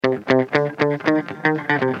Hello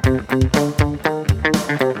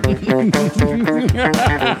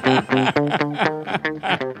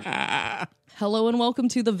and welcome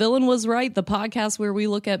to The Villain Was Right, the podcast where we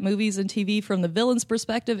look at movies and TV from the villain's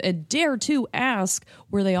perspective and dare to ask,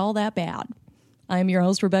 were they all that bad? I am your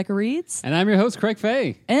host, Rebecca Reeds. And I'm your host, Craig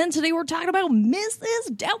Fay. And today we're talking about Mrs.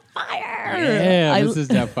 Doubtfire. Yeah, Mrs.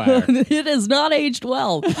 Doubtfire. It has not aged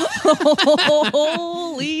well.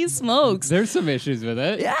 Holy smokes. There's some issues with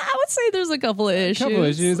it. Yeah, I would say there's a couple of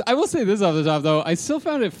issues. I will say this off the top, though. I still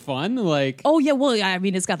found it fun. Oh, yeah. Well, I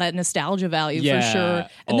mean, it's got that nostalgia value for sure.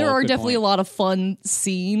 And there are definitely a lot of fun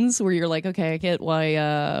scenes where you're like, okay, I get why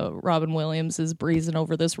Robin Williams is breezing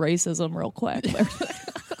over this racism real quick.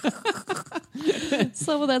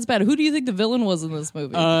 Some of that's bad. Who do you think the villain was in this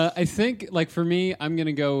movie? I think, for me, I'm going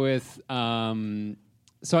to go with...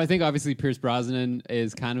 so I think, obviously, Pierce Brosnan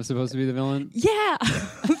is kind of supposed to be the villain. Yeah.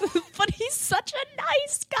 But he's such a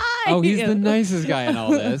nice guy. Oh, he's the nicest guy in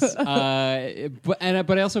all this. But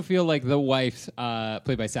I also feel like the wife,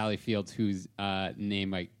 played by Sally Fields, whose character's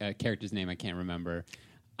name I can't remember.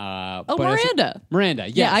 Miranda. Miranda,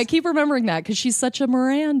 yes. Yeah, I keep remembering that because she's such a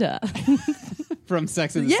Miranda. From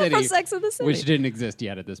Sex and the City. Yeah, from Sex and the City. Which didn't exist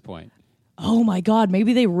yet at this point. Oh my God,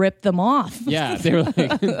 maybe they ripped them off. Yeah, they were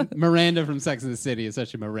like, Miranda from Sex and the City is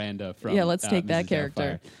such a Miranda from Yeah, let's take that Mrs.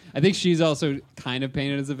 character. Doubtfire. I think she's also kind of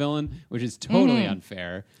painted as a villain, which is totally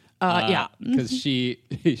unfair. Yeah. Because she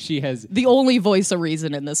has... The only voice of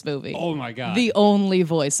reason in this movie. Oh my God. The only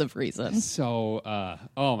voice of reason. So,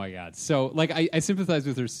 oh my God. So, I sympathize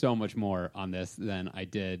with her so much more on this than I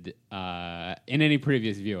did in any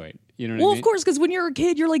previous viewing. You know what I mean? Well, of course, because when you're a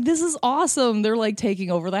kid, you're like, this is awesome. They're like taking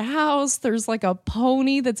over the house. There's like a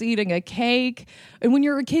pony that's eating a cake. And when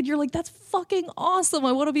you're a kid, you're like, that's fucking awesome.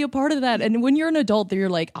 I want to be a part of that. And when you're an adult, you're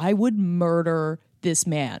like, I would murder this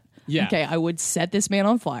man. Yeah. Okay, I would set this man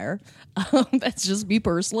on fire. That's just me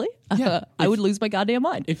personally. Yeah. I would lose my goddamn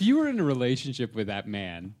mind. If you were in a relationship with that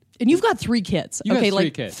man... And you've got 3 kids. You okay, got 3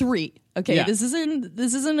 kids. 3. Okay, yeah. This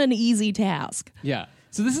isn't an easy task. Yeah.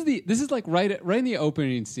 So this is like right in the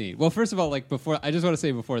opening scene. Well, first of all, I just want to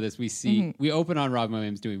say before this, we open on Robin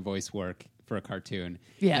Williams doing voice work for a cartoon.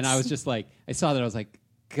 Yes. And I was just like, I saw that, I was like,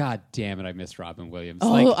 God damn it, I miss Robin Williams.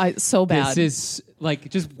 Oh, so bad. This is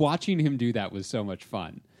just watching him do that was so much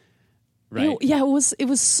fun. Right? It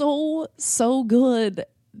was so good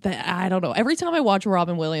that I don't know. Every time I watch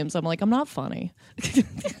Robin Williams, I'm like, I'm not funny.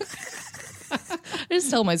 I just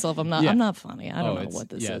tell myself I'm not funny. I don't know what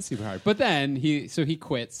this is. It's super hard. But then he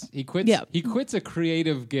quits. He quits a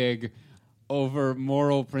creative gig over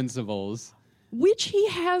moral principles. Which he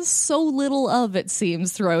has so little of, it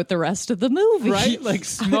seems, throughout the rest of the movie. Right? Like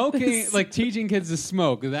smoking, like teaching kids to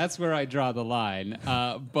smoke. That's where I draw the line.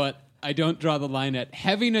 But I don't draw the line at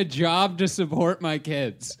having a job to support my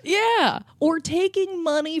kids. Yeah. Or taking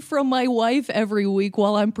money from my wife every week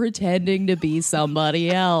while I'm pretending to be somebody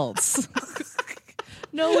else.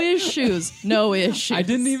 No issues. I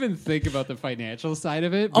didn't even think about the financial side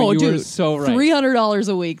of it, but you were so right. $300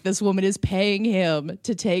 a week this woman is paying him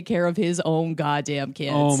to take care of his own goddamn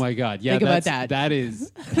kids. Oh my God. Yeah, think about that. That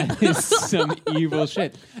is some evil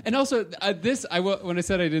shit. And also, when I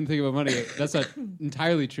said I didn't think about money, that's not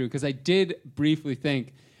entirely true, because I did briefly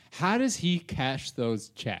think, how does he cash those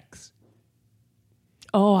checks?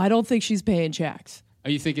 Oh, I don't think she's paying checks. Oh,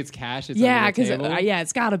 you think it's cash? It's because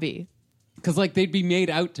it's got to be. Because they'd be made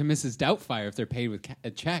out to Mrs. Doubtfire if they're paid with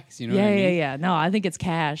checks, you know what I mean? Yeah, yeah. No, I think it's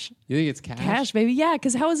cash. You think it's cash? Cash, baby. Yeah,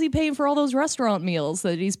 because how is he paying for all those restaurant meals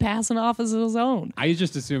that he's passing off as his own? I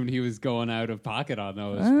just assumed he was going out of pocket on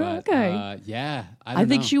those. Okay. Yeah, I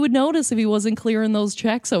think she would notice if he wasn't clearing those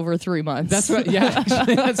checks over 3 months. That's what. Yeah,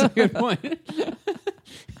 actually, that's a good point.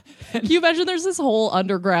 Can you imagine there's this whole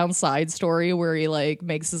underground side story where he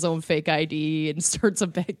makes his own fake ID and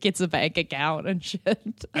gets a bank account and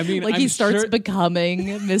shit? I mean, he starts becoming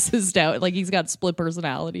Mrs. Doubt, he's got split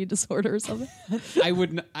personality disorder or something.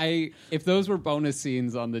 If those were bonus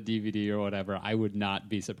scenes on the DVD or whatever, I would not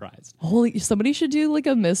be surprised. Somebody should do a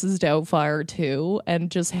Mrs. Doubtfire 2 and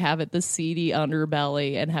just have it the seedy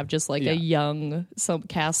underbelly and have just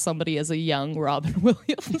cast somebody as a young Robin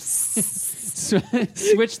Williams.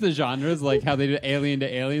 Switch the genres, like how they did Alien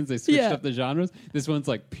to Aliens. They switched up the genres. This one's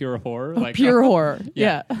pure horror. Pure horror.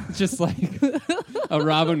 Yeah. Just a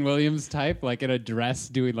Robin Williams type, in a dress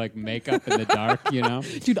doing makeup in the dark, you know?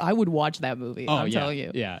 Dude, I would watch that movie. I'm telling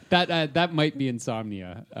you. Yeah. That might be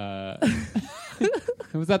Insomnia.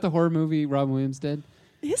 Was that the horror movie Robin Williams did?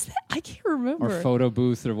 Is that? I can't remember. Or Photo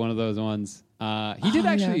Booth or one of those ones. He did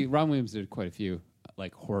actually. Yeah. Robin Williams did quite a few.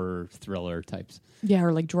 like horror thriller types. Yeah,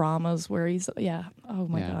 or like dramas where he's Oh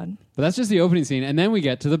my Yeah. God. But that's just the opening scene, and then we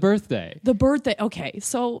get to the birthday. The birthday. Okay,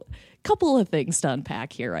 so couple of things to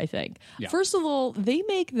unpack here, I think. Yeah. First of all, they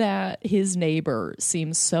make that his neighbor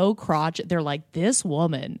seem so crotchety. They're like, this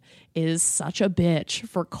woman is such a bitch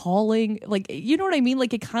for calling, like, you know what I mean?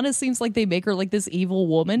 Like, it kind of seems like they make her like this evil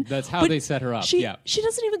woman. That's how But they set her up. She Yeah.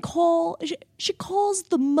 doesn't even call, she calls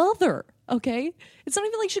the mother, okay? It's not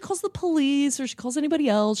even like she calls the police or she calls anybody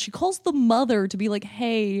else. She calls the mother to be like,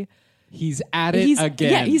 hey, He's at it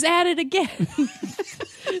again. Yeah, he's at it again.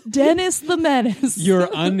 Dennis the Menace. Your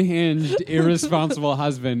unhinged, irresponsible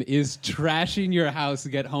husband is trashing your house to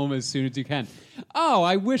get home as soon as you can. Oh,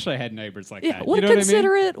 I wish I had neighbors like that. What You know a what I mean?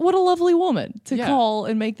 considerate, what a lovely woman to Yeah. call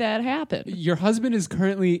and make that happen. Your husband is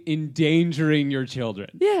currently endangering your children.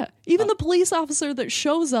 Yeah. Even the police officer that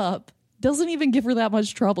shows up doesn't even give her that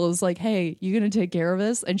much trouble. It's like, hey, you going to take care of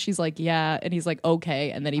this? And she's like, yeah. And he's like,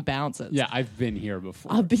 okay. And then he bounces. Yeah, I've been here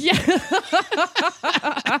before. Yeah.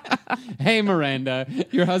 Hey, Miranda,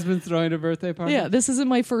 your husband's throwing a birthday party? Yeah. This isn't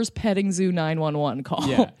my first petting zoo 911 call.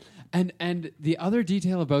 Yeah. And the other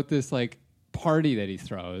detail about this, like, party that he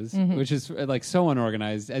throws, which is like so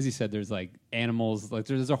unorganized. As you said, there's like animals, like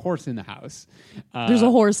there's a horse in the house. There's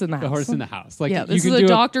a horse in the house. The horse in the house. Like, Yeah, you this can is a do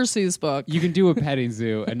Dr. Seuss book. You can do a petting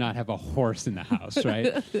zoo and not have a horse in the house,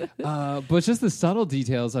 right? But it's just the subtle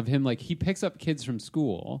details of him. Like, he picks up kids from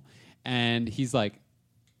school and he's like,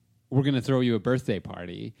 we're going to throw you a birthday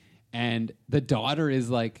party. And the daughter is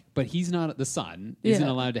like, but he's not, the son isn't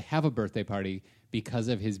allowed to have a birthday party because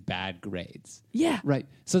of his bad grades. Yeah. Right.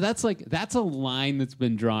 So that's a line that's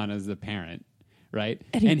been drawn as the parent, right?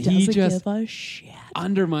 And he doesn't give a shit.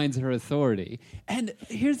 Undermines her authority. And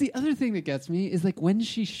here's the other thing that gets me is, like, when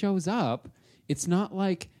she shows up, it's not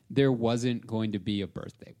like there wasn't going to be a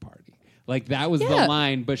birthday party. Like, that was the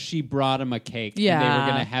line, but she brought him a cake and they were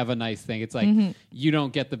going to have a nice thing. It's like, you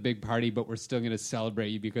don't get the big party, but we're still going to celebrate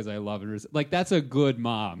you because I love and like, that's a good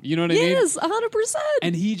mom. You know what I mean? Yes, 100%.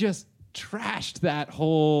 And he just trashed that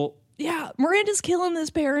whole... Yeah, Miranda's killing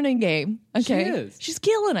this parenting game. Okay, She is. She's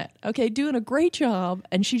killing it. Okay, doing a great job,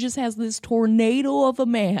 and she just has this tornado of a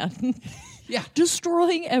man. Yeah.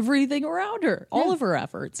 Destroying everything around her. All of her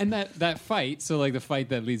efforts. And that fight, so like the fight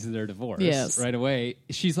that leads to their divorce, Yes. right away,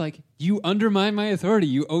 she's like, you undermine my authority.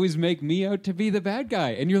 You always make me out to be the bad guy.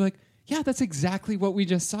 And you're like, yeah, that's exactly what we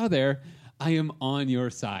just saw there. I am on your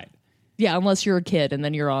side. Yeah, unless you're a kid, and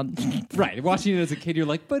then you're on. Right. Watching it as a kid, you're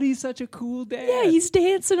like, but he's such a cool dad. Yeah, he's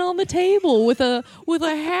dancing on the table with a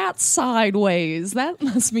hat sideways. That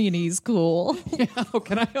must mean he's cool. Yeah. Oh,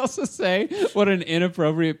 can I also say what an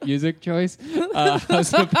inappropriate music choice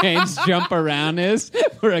House of Pain's Jump Around is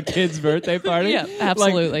for a kid's birthday party? Yeah,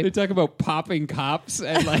 absolutely. Like, they talk about popping cops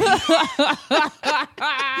and like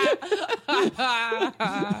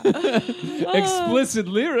explicit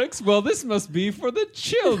lyrics. Well, this must be for the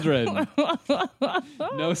children.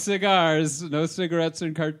 No cigars, no cigarettes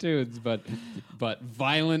and cartoons, but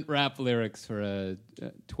violent rap lyrics for a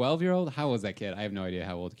 12-year-old. How was that kid? I have no idea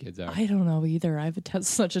how old kids are. I don't know either. I have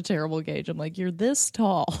such a terrible gauge. I'm like, you're this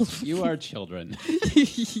tall. You are children.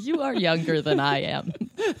 You are younger than I am.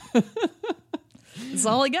 That's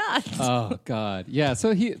all I got. Oh God, yeah.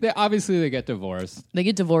 So they get divorced. They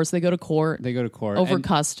get divorced. They go to court. They go to court over and,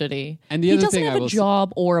 custody. And the he other doesn't thing have I a will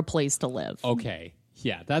job or a place to live. Okay,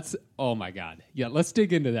 yeah, that's oh my God. Yeah, let's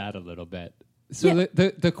dig into that a little bit. So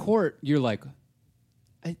the court, you're like,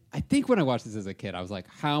 I think when I watched this as a kid, I was like,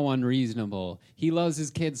 how unreasonable. He loves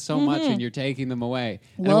his kids so much, and you're taking them away.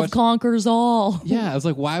 And Love conquers all. Yeah, I was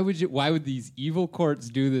like, why would these evil courts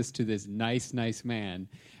do this to this nice man?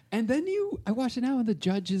 And then I watch it now, and the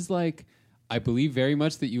judge is like, I believe very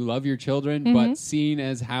much that you love your children, but seeing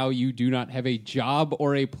as how you do not have a job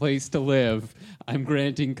or a place to live, I'm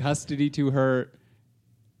granting custody to her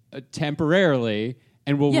temporarily,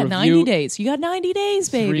 and we'll review 90 days. You got 90 days,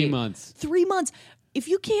 baby. 3 months. 3 months. If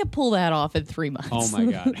you can't pull that off in 3 months. Oh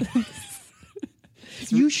my God.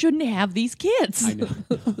 You shouldn't have these kids. I know.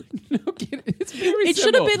 No kidding. It's very It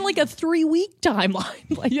should have simple. been like a 3-week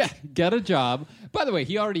timeline. Like, Yeah, get a job. By the way,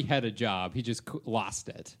 he already had a job. He just lost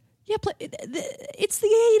it. yeah, but it's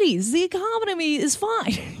the 80s. The economy is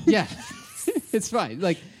fine. Yeah, it's fine.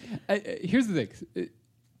 Like, here's the thing.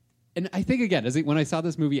 And I think, again, when I saw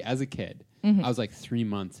this movie as a kid, I was like, 3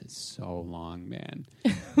 months is so long, man.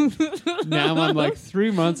 Now I'm like,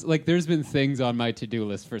 3 months. Like, there's been things on my to-do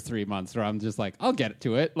list for 3 months where I'm just like, I'll get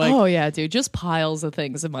to it. Like, Oh, yeah, dude. Just piles of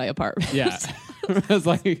things in my apartment. yeah. I was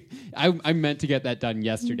like, I meant to get that done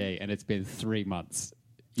yesterday, and it's been 3 months.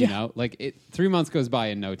 You know? Like, 3 months goes by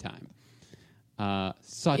in no time.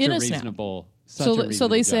 Such In a a snap. reasonable... So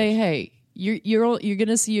they say, judge. hey, you're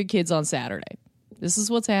gonna see your kids on Saturday. This is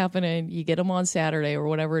what's happening. You get them on Saturday or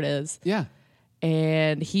whatever it is. Yeah.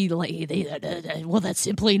 And he well, that's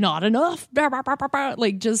simply not enough.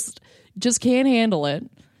 Like just can't handle it.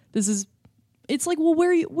 It's like, well, where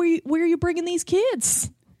are you bringing these kids?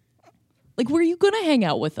 Like, where are you gonna hang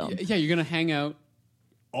out with them? Yeah, you're gonna hang out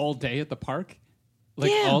all day at the park,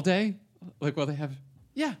 like all day. Like, well, they have.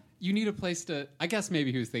 Yeah, you need a place to. I guess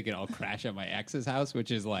maybe he was thinking I'll crash at my ex's house,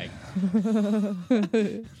 which is like, learn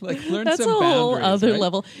That's some a whole boundaries, other right?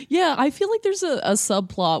 level. Yeah, I feel like there's a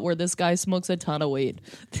subplot where this guy smokes a ton of weed.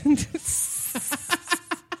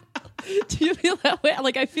 Do you feel that way?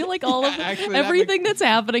 Like, I feel like all of actually, everything that's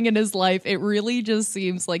happening in his life, it really just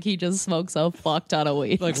seems like he just smokes a fuck ton of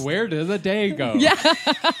weed. Like, where does the day go? Yeah.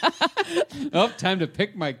 Oh, time to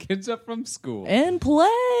pick my kids up from school. And play.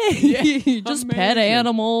 Yeah, just pet amazing.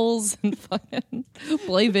 animals and fucking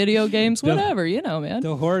play video games, whatever, man.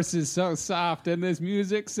 The horse is so soft and this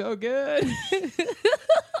music's so good.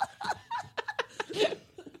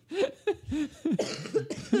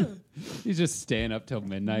 He's just staying up till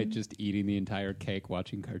midnight, just eating the entire cake,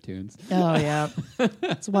 watching cartoons. Oh, yeah.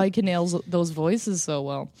 That's why he can nail those voices so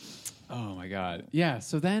well. Oh, my God. Yeah,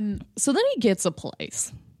 so then... he gets a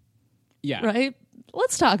place. Yeah. Right?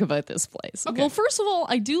 Let's talk about this place. Okay. Well, first of all,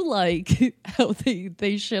 I do like how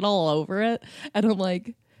they shit all over it. And I'm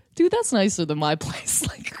like, dude, that's nicer than my place.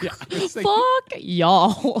 Like, Yeah, it's like- fuck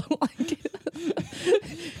y'all. Like,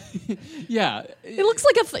 Yeah. it looks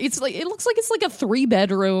like it's like a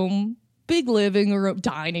 3-bedroom, big living room,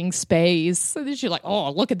 dining space. And then she's like,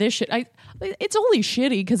 oh, look at this shit. It's only shitty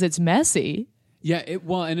because it's messy. Yeah,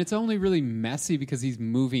 and it's only really messy because he's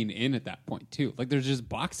moving in at that point, too. Like, there's just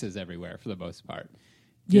boxes everywhere for the most part.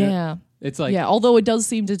 You know? Yeah. It's like... Yeah, although it does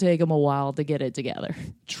seem to take him a while to get it together.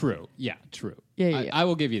 True. Yeah, true. Yeah. I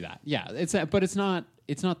will give you that. Yeah, but it's not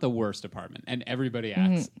the worst apartment, and everybody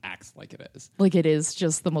acts like it is. Like it is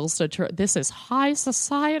just the most this is high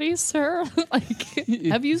society, sir. Like,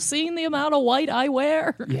 have you seen the amount of white I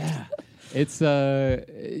wear? Yeah. It's a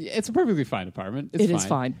perfectly fine apartment. It is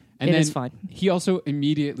fine. And it then is fine. He also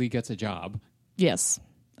immediately gets a job. Yes.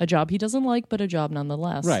 A job he doesn't like, but a job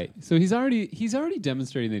nonetheless. Right. So he's already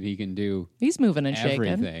demonstrating that he can do He's moving and shaking.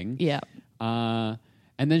 everything. Yeah.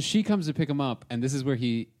 And then she comes to pick him up, and this is where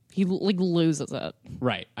he like loses it.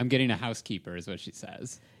 right. I'm getting a housekeeper, is what she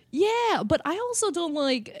says. Yeah, but I also don't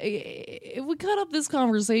like. If we cut up this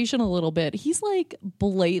conversation a little bit, he's like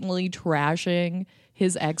blatantly trashing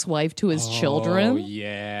his ex-wife to his children. Oh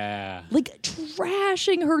yeah. Like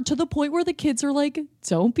trashing her to the point where the kids are like,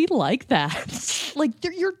 "Don't be like that." Like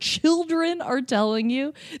your children are telling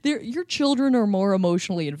you, your children are more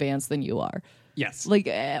emotionally advanced than you are. Yes. Like,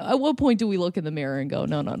 at what point do we look in the mirror and go,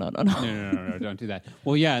 no? No, don't do that.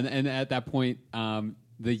 Well, yeah, and at that point,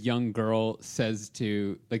 the young girl says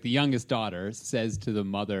to, like, the youngest daughter says to the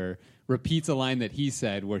mother, repeats a line that he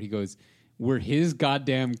said where he goes, "We're his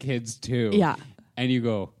goddamn kids too." Yeah. And you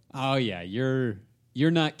go, oh yeah, you're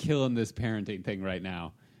not killing this parenting thing right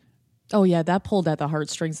now. Oh yeah, that pulled at the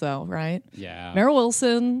heartstrings though, right? Yeah. Mara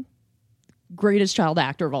Wilson, greatest child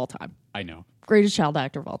actor of all time. I know. Greatest child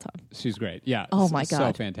actor of all time. She's great. Yeah. Oh my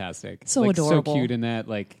God. So fantastic. So like, adorable. So cute in that.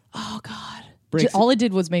 Like, Oh God. Breaks- All it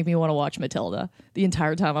did was make me want to watch Matilda. The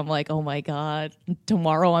entire time I'm like, oh my God,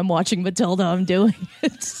 tomorrow I'm watching Matilda. I'm doing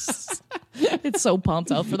it. It's so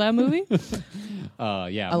pumped up for that movie.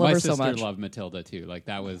 yeah. I love My her sister so much. loved Matilda too. Like,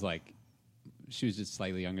 that was like, she was just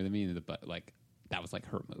slightly younger than me, but like, that was like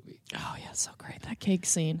her movie. Oh yeah, so great. That cake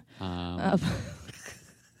scene. I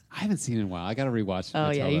haven't seen it in a while. I got to rewatch. Oh, yeah,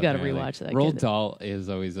 Matilda, you gotta apparently. rewatch that. Roald Good. Dahl is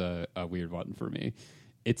always a weird one for me.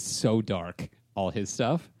 It's so dark, all his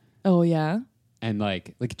stuff, Oh yeah. and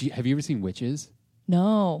like, have you ever seen Witches?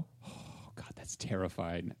 No. Oh God, that's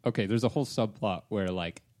terrifying. Okay, there's a whole subplot where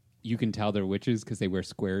like you can tell they're witches because they wear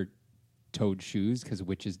square-toed shoes because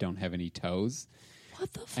witches don't have any toes.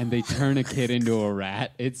 What the fuck? And they turn a kid into a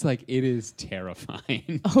rat. It's like, it is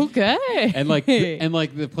terrifying. Okay. And like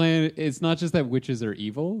the plan, it's not just that witches are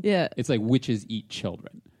evil. Yeah. It's like witches eat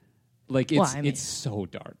children. Like, it's Well, I mean- it's so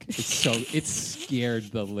dark. It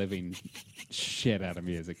scared the living shit out of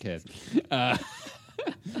me as a kid.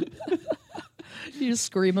 You just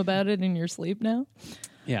scream about it in your sleep now?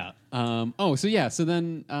 Yeah. So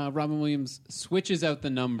then Robin Williams switches out the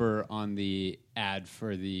number on the ad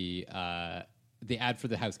for the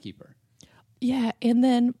housekeeper. Yeah, and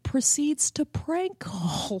then proceeds to prank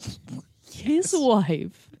call his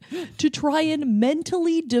wife to try and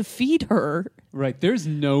mentally defeat her. Right. There's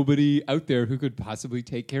nobody out there who could possibly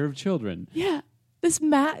take care of children. Yeah, this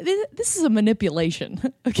is a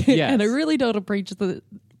manipulation. Okay, Yes. and I really don't appreciate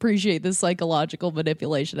appreciate the psychological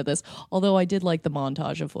manipulation of this. Although I did like the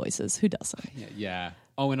montage of voices. Who doesn't? Yeah.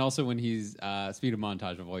 Oh, and also when he's speed of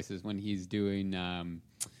montage of voices, when he's doing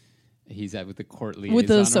he's at with the court liaison With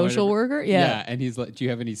the social worker? Yeah. And he's like, do you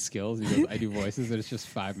have any skills? He goes, I do voices, and it's just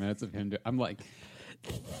 5 minutes of him I'm like,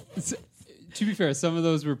 to be fair, some of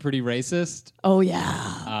those were pretty racist. Oh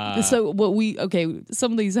yeah. So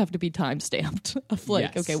some of these have to be time stamped. Of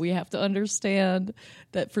like, Yes. okay, we have to understand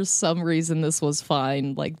that for some reason this was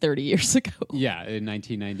fine like 30 years ago. Yeah, in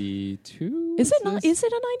 1992. Is it not? Is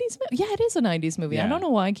it a 90s movie? Yeah, it is a 90s movie. I Yeah. don't know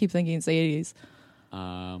why I keep thinking it's 80s.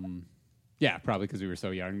 Yeah, probably because we were so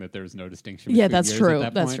young that there was no distinction. Yeah, between that's years true.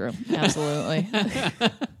 at that That's point. true. Absolutely.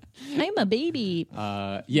 I'm a baby.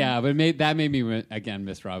 Yeah, but that made me again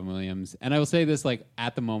miss Robin Williams. And I will say this: like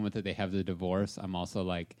at the moment that they have the divorce, I'm also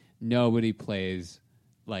like, nobody plays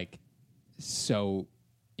like so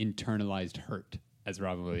internalized hurt as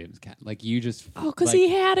Robin Williams can. Like you just Because like, he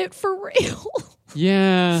had it for real.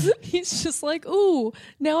 yeah. He's just like, ooh,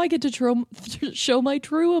 now I get to show my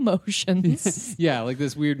true emotions. Yeah, like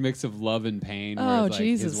this weird mix of love and pain. Oh, where it's like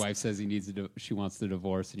Jesus. his wife says she wants the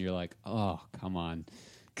divorce, and you're like, oh, come on,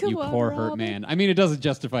 Come you on, poor hurt Robin. man. I mean, it doesn't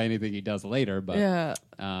justify anything he does later, but Yeah.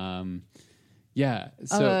 yeah.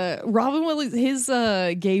 So Robin Williams, his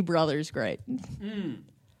gay brother's great.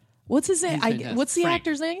 What's his name? He's fantastic. What's the Frank.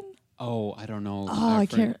 actor's name? I don't know. Oh, I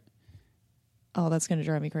can't. Oh, that's going to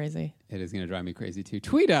drive me crazy. It is going to drive me crazy too.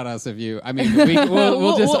 Tweet at us if you. I mean,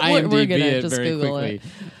 we'll just we're IMDb gonna it just very Google quickly.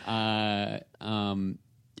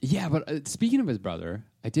 Yeah, but speaking of his brother,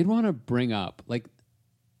 I did want to bring up like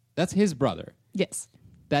that's his brother. Yes.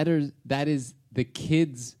 That is the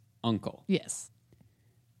kid's uncle. Yes.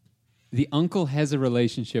 The uncle has a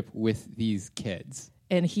relationship with these kids.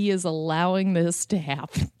 And he is allowing this to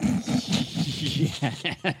happen.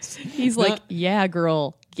 Yes. He's like, yeah,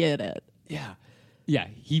 girl, get it. Yeah. Yeah.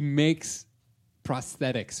 He makes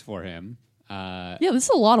prosthetics for him. Yeah, this is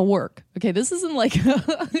a lot of work. Okay, this isn't like...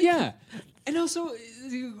 Yeah. And also,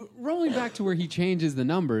 rolling back to where he changes the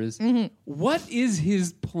numbers, what is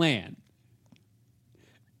his plan?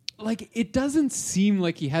 Like, it doesn't seem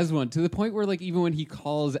like he has one, to the point where, like, even when he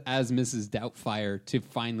calls as Mrs. Doubtfire to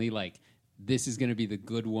finally, like, this is going to be the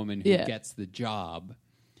good woman who gets the job,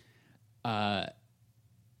 I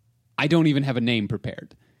don't even have a name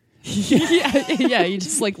prepared. yeah, he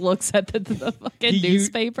just like looks at the fucking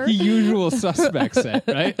newspaper. The usual suspects it,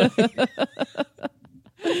 right?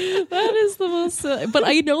 That is the most... but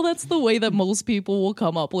I know that's the way that most people will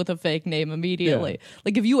come up with a fake name immediately. Yeah.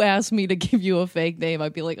 Like, if you asked me to give you a fake name,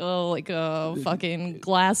 I'd be like, oh, like fucking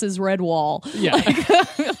Glasses Redwall. Yeah.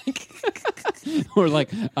 Or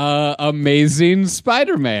like, Amazing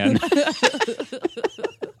Spider-Man.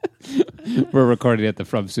 We're recording at the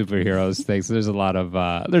From Superheroes thing, so there's a lot of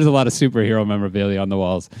superhero memorabilia on the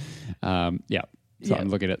walls. So I'm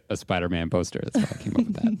looking at a Spider-Man poster. That's how I came up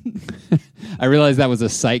with that. I realized that was a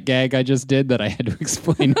sight gag I just did that I had to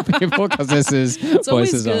explain to people because this is It's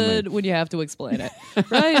always voices good only. when you have to explain it,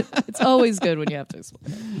 right? It's always good when you have to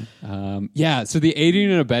explain it. Yeah, so the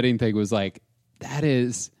aiding and abetting thing was like, that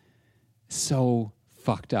is so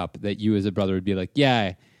fucked up that you as a brother would be like,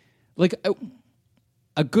 yeah, like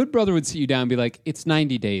a good brother would sit you down and be like, it's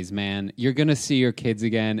 90 days, man. You're going to see your kids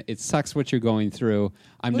again. It sucks what you're going through.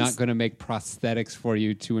 I'm not going to make prosthetics for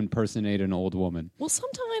you to impersonate an old woman. Well,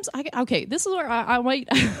 sometimes this is where I might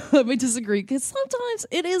I might disagree, because sometimes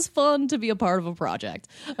it is fun to be a part of a project.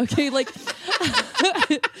 Okay, like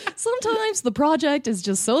sometimes the project is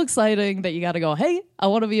just so exciting that you got to go, hey, I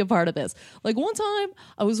want to be a part of this. Like one time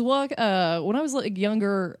I was when I was like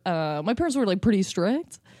younger, my parents were like pretty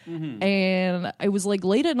strict. Mm-hmm. And I was like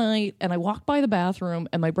late at night, and I walked by the bathroom,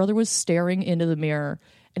 and my brother was staring into the mirror,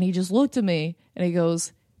 and he just looked at me and he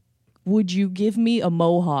goes, "Would you give me a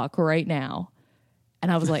mohawk right now?"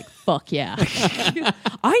 And I was like, fuck yeah.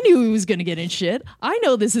 I knew he was going to get in shit. I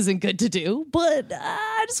know this isn't good to do, but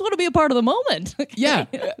I just want to be a part of the moment. Yeah.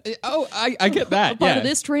 Oh, I get that. Part of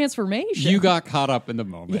this transformation. You got caught up in the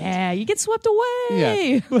moment. Yeah, you get swept away. Yeah.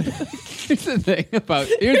 Here's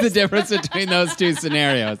the difference between those two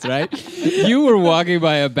scenarios, right? You were walking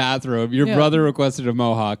by a bathroom, your brother requested a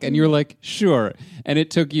mohawk, and you were like, sure. And it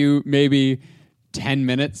took you maybe 10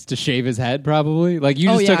 minutes to shave his head, probably. Like you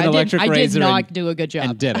just took an electric razor. I did not do a good job.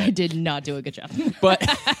 And did it. I did not do a good job. But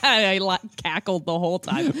I cackled the whole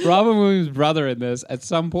time. Robin Williams' brother in this, at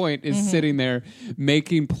some point, is sitting there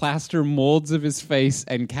making plaster molds of his face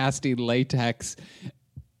and casting latex.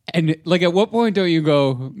 And like, at what point don't you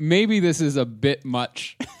go, maybe this is a bit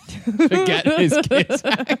much to get his kids?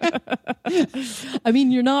 I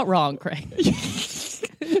mean, you're not wrong, Craig.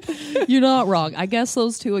 You're not wrong. I guess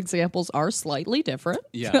those two examples are slightly different.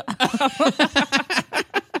 Yeah.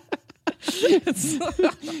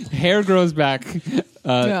 Hair grows back.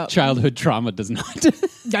 Childhood trauma does not.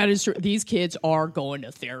 That is true. These kids are going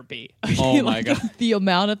to therapy. Oh my God. The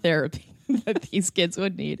amount of therapy that these kids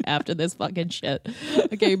would need after this fucking shit.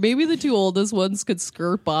 Okay, maybe the two oldest ones could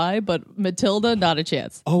skirt by, but Matilda, not a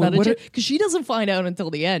chance. Oh, not a chance. Because she doesn't find out until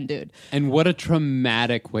the end, dude. And what a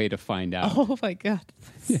traumatic way to find out. Oh my God.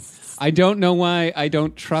 I don't know why I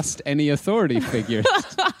don't trust any authority figures.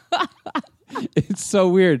 It's so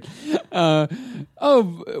weird. Why?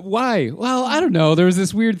 Well, I don't know. There was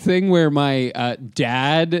this weird thing where my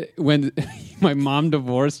dad, when my mom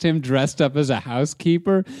divorced him, dressed up as a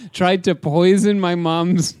housekeeper, tried to poison my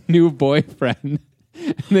mom's new boyfriend,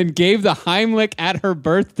 and then gave the Heimlich at her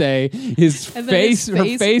birthday. Her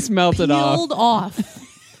face melted off. Peeled off.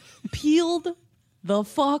 Peeled the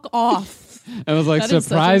fuck off. I was like,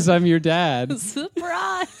 surprise, I'm your dad.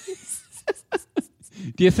 Surprise.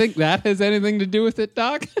 Do you think that has anything to do with it,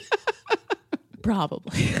 Doc?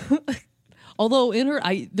 Probably. Although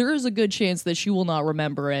there is a good chance that she will not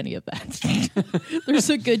remember any of that. There's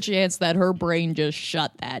a good chance that her brain just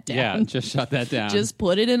shut that down. Yeah, just shut that down. Just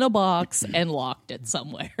put it in a box and locked it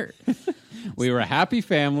somewhere. We were a happy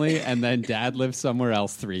family, and then Dad lived somewhere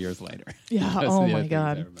else 3 years later. Yeah. Oh my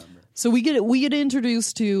God. So we get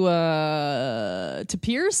introduced to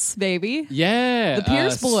Pierce, baby. Yeah. The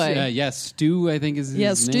Pierce boy. Yeah, Stu, I think is his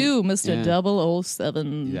name. Stu, Mr.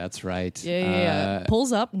 007. That's right. Yeah.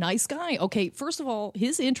 Pulls up, nice guy. Okay, first of all,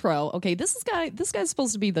 his intro. Okay, this guy's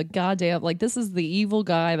supposed to be the goddamn, like, this is the evil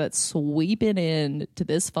guy that's sweeping in to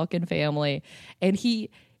this fucking family. And he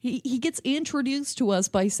gets introduced to us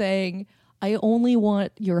by saying, I only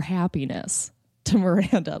want your happiness, to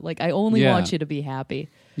Miranda. Like, I only want you to be happy.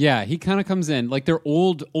 Yeah, he kind of comes in like they're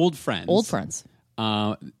old friends. Old friends.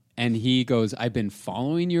 And he goes, I've been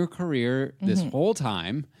following your career this whole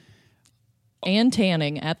time. And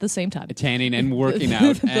tanning at the same time. Tanning and working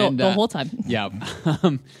out. the whole time. Yeah.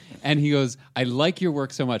 And he goes, I like your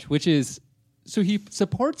work so much, which is, so he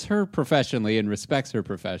supports her professionally and respects her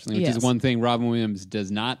professionally, which is one thing Robin Williams does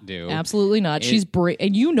not do. Absolutely not.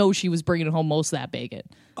 And you know she was bringing home most of that bacon.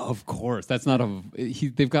 Of course. That's not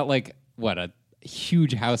they've got like, what, a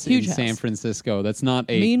huge house in San Francisco. That's not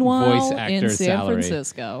a voice actor in San salary.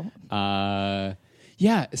 Francisco.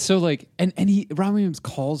 Yeah, so like, and Robin Williams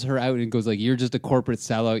calls her out and goes like, you're just a corporate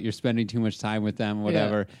sellout, you're spending too much time with them,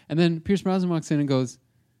 whatever. Yeah. And then Pierce Brosnan walks in and goes,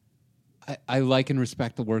 I like and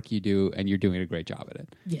respect the work you do, and you're doing a great job at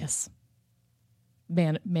it. Yes.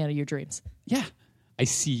 Man of your dreams. Yeah. I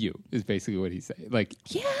see you, is basically what he's saying. Like,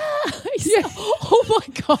 yeah. Oh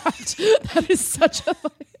my God. That is such a...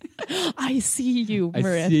 I see you,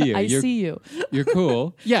 Miranda. I see you. You're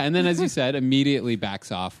cool. Yeah, and then as you said, immediately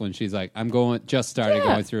backs off when she's like, I'm going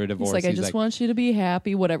through a divorce. He's like, I just want you to be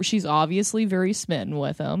happy, whatever. She's obviously very smitten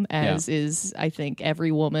with him, as is, I think,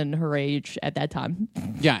 every woman her age at that time.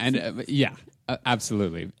 Yeah, and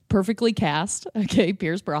absolutely. Perfectly cast. Okay,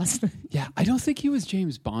 Pierce Brosnan. Yeah, I don't think he was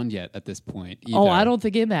James Bond yet at this point either. Oh, I don't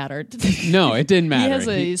think it mattered. No, it didn't matter. He has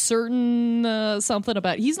a certain something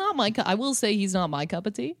about... He's not I will say he's not my cup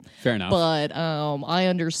of tea. Fair enough. But I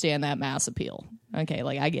understand that mass appeal. Okay,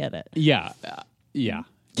 like, I get it. Yeah. Yeah.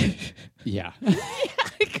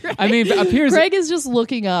 Greg, I mean, Greg is just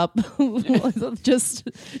looking up, just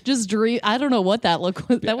dream. I don't know what that looked.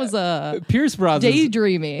 That was a Pierce Brosnan.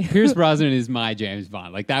 Daydreaming. Pierce Brosnan is my James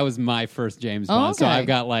Bond. Like, that was my first James Bond. Okay. So I've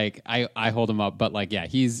got like I hold him up, but like, yeah,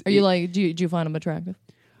 he's. Are you like? Do you find him attractive?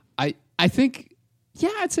 I think,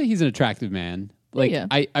 yeah, I'd say he's an attractive man. Like, yeah.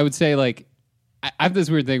 I would say like I have this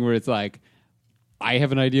weird thing where it's like I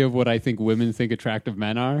have an idea of what I think women think attractive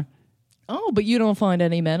men are. Oh, but you don't find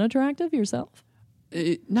any men attractive yourself?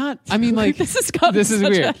 I mean, like, this is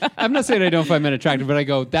weird. I'm not saying I don't find men attractive, but I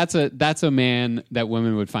go, that's a man that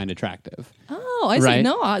women would find attractive. Oh, I see.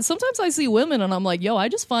 No, sometimes I see women and I'm like, yo, I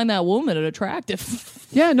just find that woman attractive.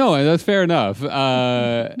 Yeah, no, that's fair enough.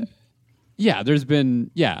 Yeah,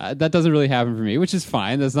 that doesn't really happen for me, which is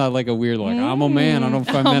fine. That's not like a weird, like, I'm a man, I don't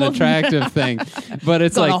find men attractive thing. But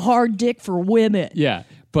it's got like a hard dick for women. Yeah.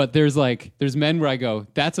 But there's men where I go,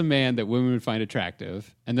 that's a man that women would find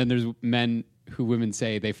attractive. And then there's men who women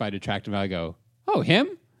say they find attractive. And I go, oh, him?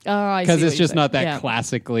 Because it's just not that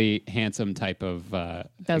classically handsome type of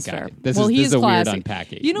That's guy. fair. This is a weird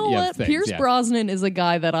unpacking. You know what? Pierce Brosnan is a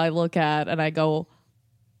guy that I look at and I go,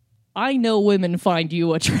 I know women find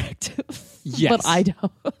you attractive. Yes. But I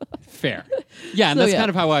don't. Fair. Yeah, and So, that's yeah. kind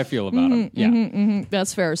of how I feel about him. Yeah.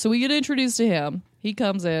 That's fair. So we get introduced to him. He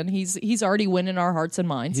comes in. He's already winning our hearts and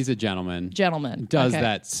minds. He's a gentleman. Gentleman. Does Okay.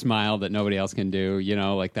 that smile that nobody else can do,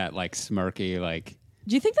 like that smirky,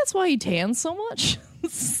 Do you think that's why he tans so much?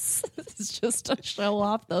 It's just to show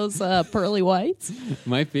off those pearly whites.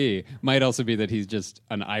 might be. Might also be that he's just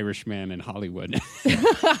an Irishman in Hollywood.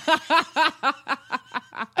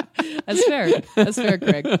 That's fair. That's fair,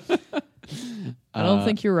 Craig. I don't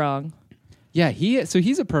think you're wrong. Yeah,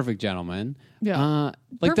 he's a perfect gentleman. Yeah.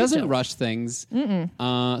 Perfect doesn't gentleman. rush things.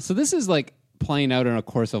 So this is playing out in a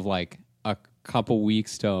course of a couple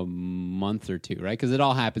weeks to a month or two, right? Because it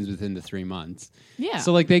all happens within the 3 months. Yeah.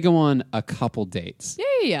 So they go on a couple dates.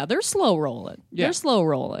 Yeah. They're slow rolling. Yeah. They're slow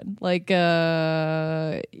rolling.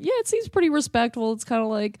 It seems pretty respectful. It's kind of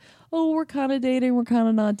like, oh, we're kind of dating, we're kind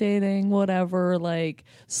of not dating, whatever.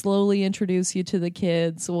 Slowly introduce you to the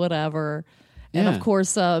kids, whatever. And Yeah. of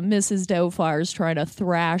course, Mrs. Doubtfire's trying to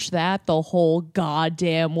thrash that the whole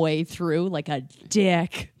goddamn way through like a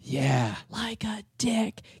dick. Yeah. Like a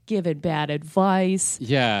dick. Giving bad advice.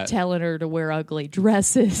 Yeah. Telling her to wear ugly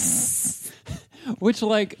dresses. Which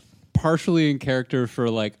partially in character for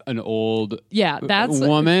an old Yeah, that's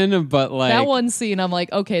woman, but that one scene. I'm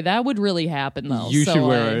like, okay, that would really happen though. you So should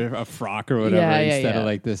wear a frock or whatever instead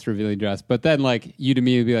of this revealing dress. But then you'd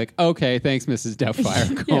immediately be like, okay, thanks, Mrs.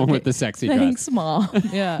 Doubtfire. Go on with the sexy Thanks, dress. Mom.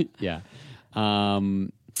 Yeah. Yeah.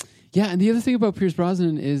 Yeah, and the other thing about Pierce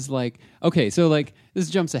Brosnan is okay, so this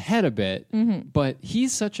jumps ahead a bit, but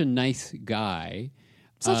he's such a nice guy.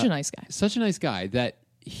 Such a nice guy. Such a nice guy that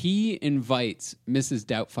he invites Mrs.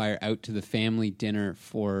 Doubtfire out to the family dinner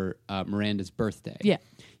for Miranda's birthday. Yeah.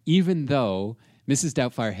 Even though Mrs.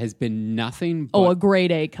 Doubtfire has been nothing but A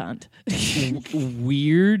grade A cunt.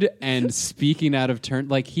 weird and speaking out of turn.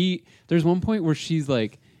 There's one point where she's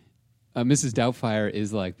Mrs. Doubtfire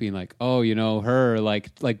is being oh,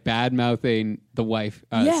 her bad mouthing the wife,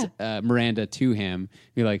 Miranda to him.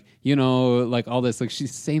 Be all this,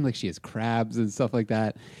 she's saying she has crabs and stuff like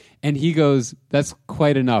that. And he goes, "That's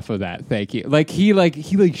quite enough of that, thank you."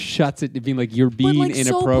 He shuts it to being you're being inappropriate.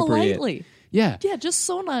 So politely. Yeah, Yeah, just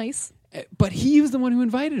so nice. but he was the one who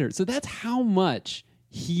invited her, so that's how much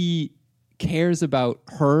he cares about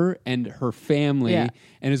her and her family, and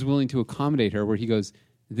is willing to accommodate her. Where he goes,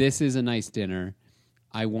 "This is a nice dinner.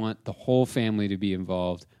 I want the whole family to be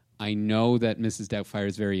involved. I know that Mrs. Doubtfire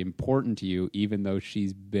is very important to you, even though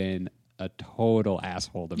she's been a total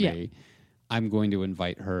asshole to me. I'm going to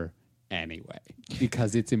invite her anyway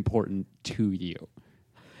because it's important to you.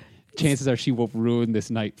 Chances are she will ruin this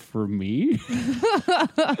night for me,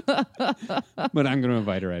 but I'm going to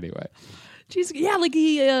invite her anyway." Jeez, yeah,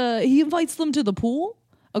 he invites them to the pool.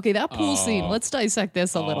 Okay, that pool scene. Let's dissect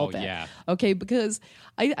this a little bit. Yeah. Okay, because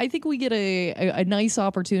I think we get a nice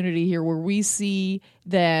opportunity here where we see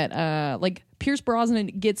that Pierce Brosnan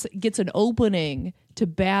gets an opening to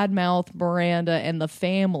badmouth Miranda and the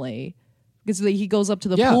family. Because he goes up to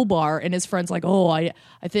the pool bar and his friend's like, "Oh, I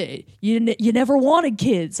think you never wanted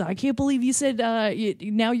kids. I can't believe you said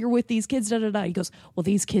now you're with these kids." Da da da. He goes, "Well,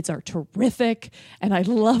 these kids are terrific, and I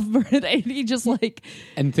love Miranda." And he just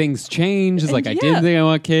and things change. It's I didn't think I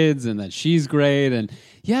want kids, and that she's great, and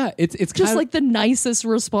it's just the nicest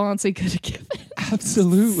response he could have given.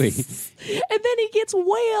 Absolutely. And then he gets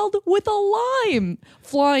whaled with a lime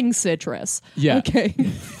flying citrus. Yeah. Okay.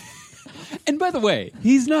 And by the way,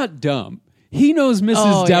 he's not dumb. He knows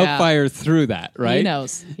Mrs. Doubtfire through that, right?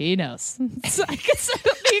 He knows. So I guess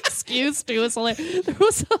the excuse to was hilarious.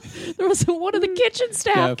 There was one of the kitchen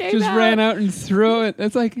staff came just out. ran out and threw it.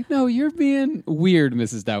 It's no, you're being weird,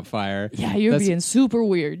 Mrs. Doubtfire. Yeah, you're being super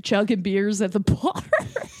weird, chugging beers at the bar.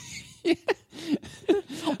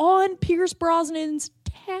 On Pierce Brosnan's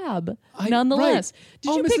tab, nonetheless. Right.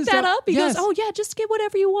 Did you Mrs. pick that up? He Yes. goes, "Oh yeah, just get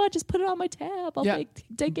whatever you want. Just put it on my tab. I'll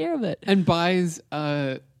take care of it." And buys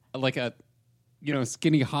a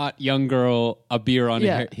skinny hot young girl a beer on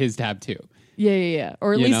his tab too. Yeah.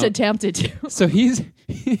 Or at least attempted to. So here's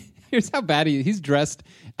how bad he's dressed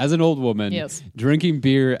as an old woman, drinking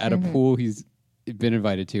beer at a pool he's been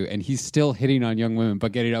invited to, and he's still hitting on young women,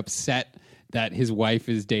 but getting upset that his wife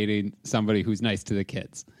is dating somebody who's nice to the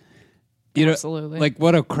kids. Absolutely.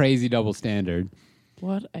 What a crazy double standard.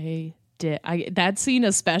 What a that scene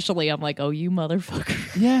especially, I'm like, oh, you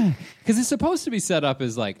motherfucker. Yeah, because it's supposed to be set up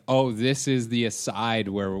as oh, this is the aside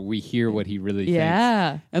where we hear what he really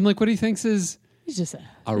thinks. And what he thinks is he's just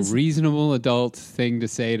a reasonable adult thing to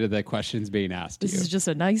say to the questions being asked. This is just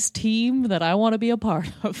a nice team that I want to be a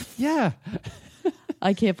part of. Yeah.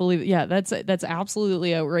 I can't believe it. Yeah, that's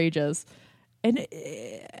absolutely outrageous.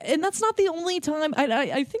 And that's not the only time.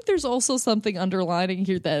 I think there's also something underlining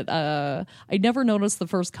here that I never noticed the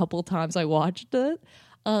first couple times I watched it.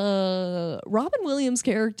 Robin Williams'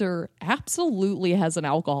 character absolutely has an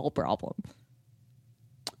alcohol problem.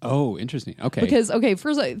 Oh, interesting. Okay. Because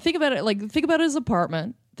first think about it. Like, think about his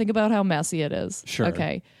apartment. Think about how messy it is. Sure.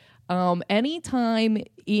 Okay. Anytime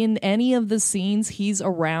in any of the scenes he's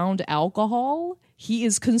around alcohol, he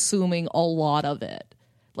is consuming a lot of it.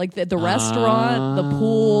 Like the restaurant, the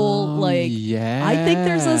pool, like yeah. I think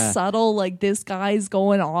there's a subtle like this guy's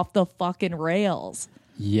going off the fucking rails.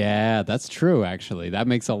 Yeah, that's true. Actually, that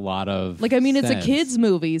makes a lot of like. I mean, sense. It's a kids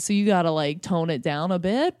movie, so you got to like tone it down a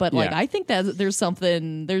bit. But like, Yeah. I think that there's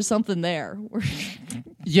something there.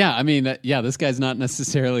 Yeah, I mean, this guy's not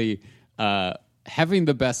necessarily having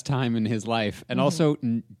the best time in his life, and also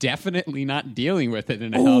definitely not dealing with it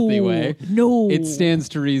in a healthy way. No, it stands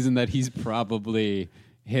to reason that he's probably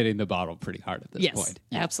hitting the bottle pretty hard at this point.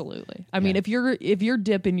 Yes, absolutely. I mean, if you're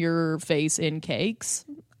dipping your face in cakes,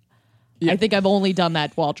 I think I've only done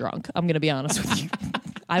that while drunk. I'm going to be honest with you.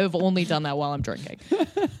 I have only done that while I'm drinking.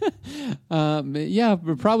 Yeah,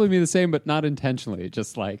 would probably be the same, but not intentionally.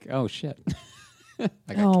 Just like, oh shit.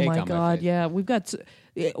 I got Oh cake my on god, face. yeah, we've got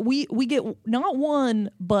we get not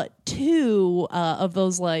one but two of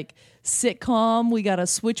those like sitcom. We got to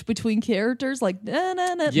switch between characters like na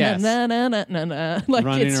na na Yes. na na na na na. Like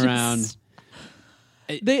Running it's around.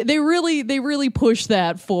 They really push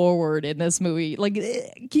that forward in this movie. Like,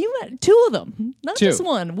 can you imagine? Two of them, not Two. just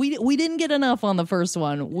one. We didn't get enough on the first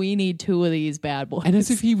one. We need two of these bad boys. And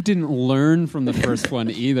as if he didn't learn from the first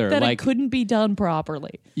one either. that like, it couldn't be done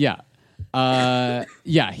properly. yeah.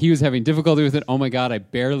 He was having difficulty with it. Oh my God, I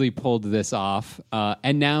barely pulled this off.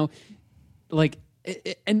 And now, like,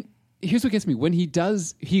 and here's what gets me. When he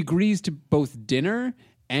agrees to both dinner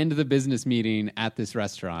and the business meeting at this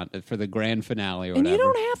restaurant for the grand finale or And whatever. you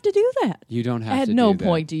don't have to do that. You don't have At to no do that.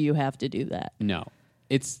 point do you have to do that. No.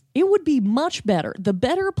 It would be much better. The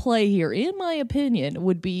better play here, in my opinion,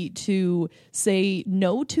 would be to say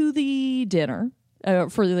no to the dinner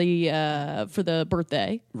for the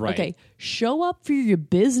birthday. Right. Okay. Show up for your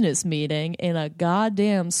business meeting in a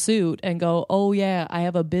goddamn suit and go, oh yeah, I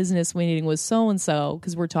have a business meeting with so and so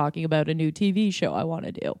because we're talking about a new TV show I want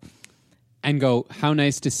to do. and go, how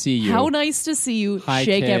nice to see you. How nice to see you. Hi,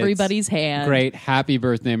 Shake kids. everybody's hand. Great. Happy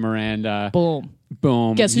birthday, Miranda. Boom.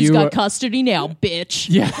 Boom. Guess who's got custody now, bitch?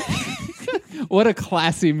 Yeah. What a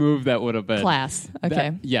classy move that would have been. Class.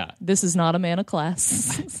 Okay. Yeah. This is not a man of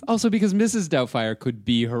class. Also, because Mrs. Doubtfire could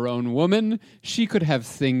be her own woman. She could have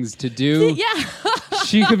things to do. Yeah.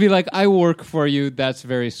 She could be like, I work for you. That's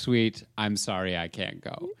very sweet. I'm sorry I can't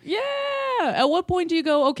go. Yeah. At what point do you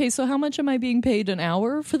go, okay, so how much am I being paid an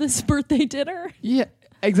hour for this birthday dinner? Yeah,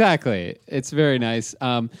 exactly. It's very nice.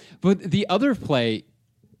 But the other play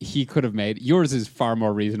he could have made, yours is far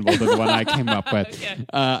more reasonable than the one I came up with. Okay.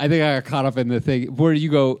 I think I got caught up in the thing where you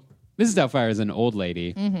go, Mrs. Doubtfire is an old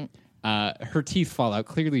lady. Mm-hmm. Her teeth fall out.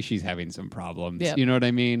 Clearly she's having some problems. Yep. You know what I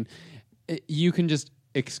mean? You can just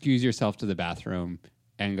excuse yourself to the bathroom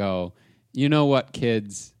and go, you know what,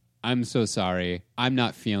 kids? I'm so sorry. I'm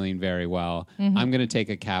not feeling very well. Mm-hmm. I'm going to take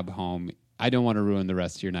a cab home. I don't want to ruin the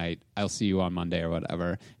rest of your night. I'll see you on Monday or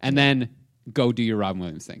whatever. And then go do your Robin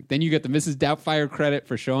Williams thing. Then you get the Mrs. Doubtfire credit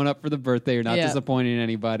for showing up for the birthday. You're not disappointing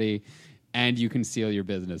anybody. And you can seal your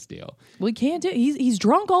business deal. We can't do it. He's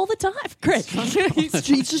drunk all the time, Chris.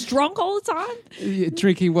 He's just drunk all the time.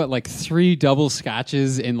 Drinking, what, like 3 double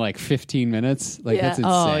scotches in like 15 minutes? Like, that's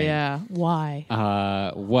insane. Oh, yeah. Why?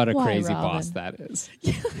 What a Why, crazy Robin? boss that is.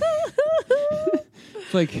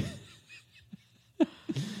 Like...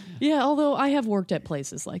 Yeah, although I have worked at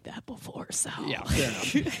places like that before, so. Yeah, fair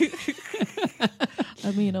enough.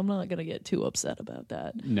 I mean, I'm not going to get too upset about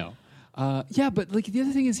that. No. Yeah, but like the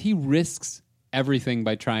other thing is he risks everything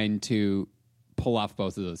by trying to pull off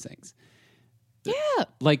both of those things. Yeah.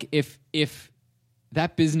 Like if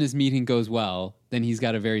that business meeting goes well, then he's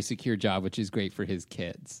got a very secure job, which is great for his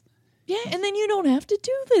kids. Yeah, and then you don't have to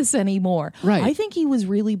do this anymore. Right. I think he was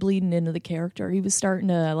really bleeding into the character. He was starting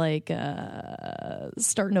to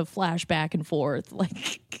flash back and forth,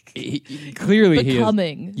 like Clearly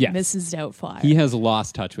becoming he is, Mrs. Doubtfire. He has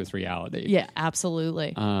lost touch with reality. Yeah,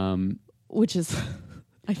 absolutely. Which is,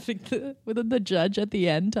 I think when the judge at the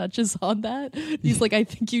end touches on that, he's like, I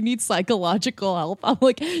think you need psychological help. I'm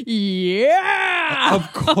like, yeah.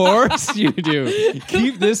 Of course you do.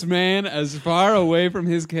 Keep this man as far away from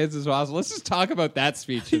his kids as possible. Let's just talk about that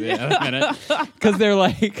speech in a minute. Because they're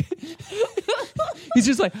like, he's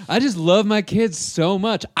just like, I just love my kids so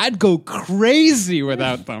much. I'd go crazy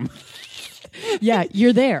without them. Yeah,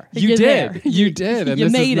 you're there. You You're did. there. You did. And you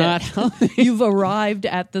this made is not it. healthy. You've arrived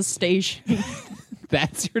at the station.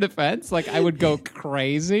 That's your defense? Like, I would go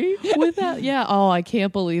crazy? With that, yeah. Oh, I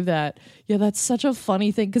can't believe that. Yeah, that's such a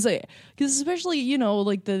funny thing because especially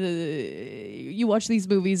like you watch these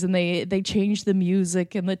movies and they change the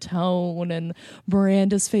music and the tone and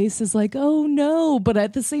Miranda's face is like, oh no, but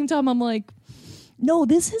at the same time I'm like, no,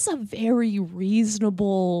 this is a very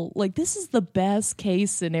reasonable, like, this is the best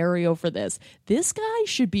case scenario for this. This guy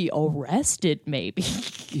should be arrested, maybe.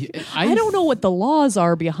 I don't know what the laws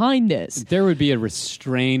are behind this. There would be a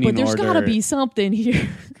restraining order. But there's got to be something here.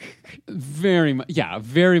 Very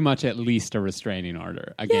much at least a restraining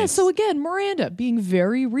order. Yeah, so again, Miranda being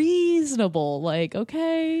very reasonable. Like,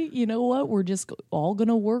 okay, you know what? We're just all going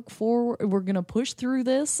to work forward. We're going to push through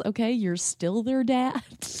this. Okay, you're still their dad.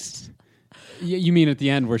 You mean at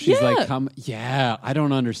the end where she's like, "Come, yeah." I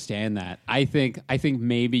don't understand that. I think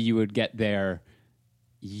maybe you would get there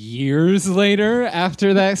years later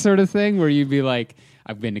after that sort of thing, where you'd be like,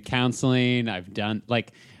 "I've been to counseling. I've done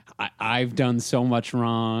I've done so much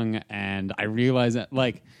wrong, and I realize that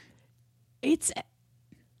like it's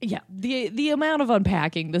the amount of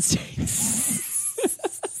unpacking this takes."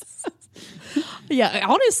 Yeah,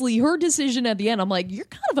 honestly, her decision at the end, I'm like, you're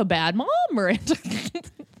kind of a bad mom, Miranda.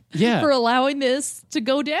 Yeah, for allowing this to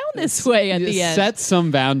go down this way at the end. Set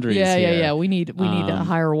some boundaries. Yeah. We need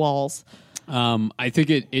higher walls. I think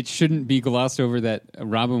it shouldn't be glossed over that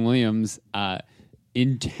Robin Williams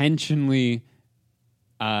intentionally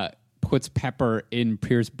puts Pepper in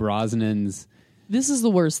Pierce Brosnan's. This is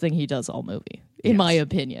the worst thing he does all movie, in my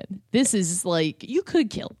opinion. This is like, you could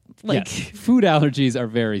kill. Like, food allergies are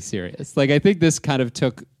very serious. Like, I think this kind of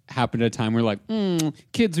happened at a time where, like,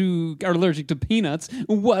 kids who are allergic to peanuts,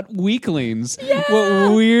 what weaklings. Yeah.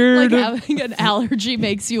 What weird. Like, having an allergy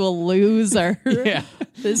makes you a loser. Yeah.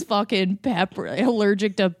 This fucking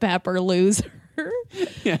allergic to pepper loser.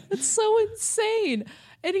 Yeah. It's so insane.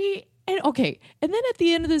 And then at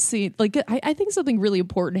the end of the scene, like, I think something really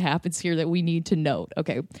important happens here that we need to note.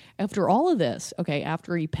 Okay, after all of this,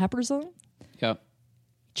 after he peppers him,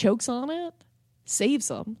 chokes on it, saves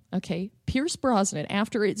him, Pierce Brosnan,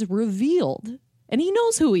 after it's revealed, and he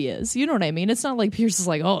knows who he is, you know what I mean? It's not like Pierce is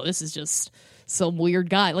like, oh, this is just some weird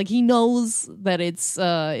guy. Like, he knows that it's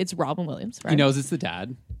Robin Williams, right? He knows it's the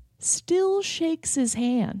dad. Still shakes his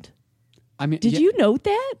hand. I mean, did you note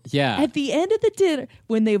that? Yeah. At the end of the dinner,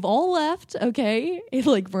 when they've all left,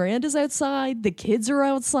 like, Miranda's outside, the kids are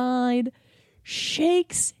outside,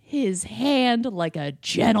 shakes his hand like a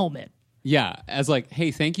gentleman. Yeah, as like,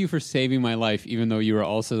 hey, thank you for saving my life, even though you were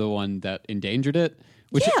also the one that endangered it.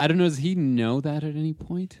 Which, I don't know, does he know that at any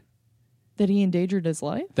point? That he endangered his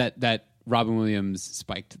life? That Robin Williams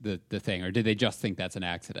spiked the thing, or did they just think that's an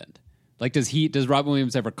accident? Like, does Robin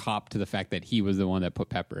Williams ever cop to the fact that he was the one that put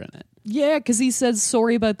pepper in it? Yeah, because he says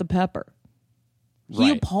sorry about the pepper.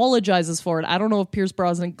 He apologizes for it. I don't know if Pierce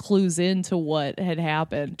Brosnan clues into what had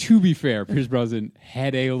happened. To be fair, Pierce Brosnan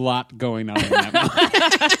had a lot going on in that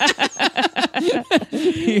moment.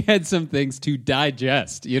 He had some things to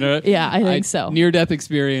digest, you know? Yeah, I think so. Near-death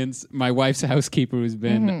experience. My wife's housekeeper, who's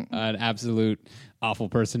been an absolute awful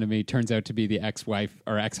person to me, turns out to be the ex-wife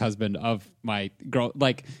or ex-husband of my girl.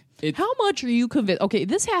 Like, how much are you convinced? Okay,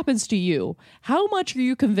 this happens to you. How much are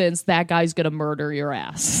you convinced that guy's going to murder your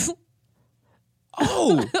ass?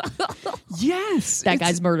 Oh, yes. That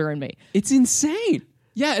guy's murdering me. It's insane.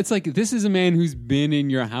 Yeah, it's like, this is a man who's been in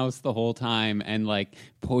your house the whole time and, like,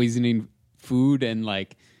 poisoning food and,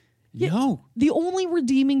 like, no. The only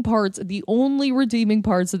redeeming parts of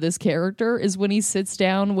this character is when he sits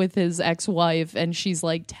down with his ex-wife and she's,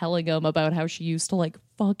 like, telling him about how she used to, like,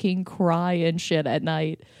 fucking cry and shit at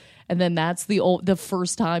night. And then that's the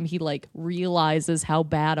first time he, like, realizes how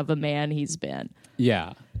bad of a man he's been.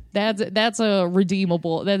 Yeah. That's a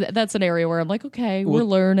redeemable. That's an area where I'm like, okay, we're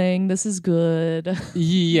learning. This is good.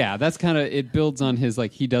 Yeah, that's kind of, it builds on his,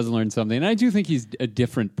 like, he does learn something. And I do think he's a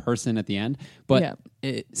different person at the end. But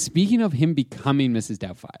speaking of him becoming Mrs.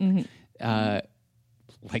 Doubtfire,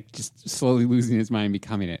 like, just slowly losing his mind and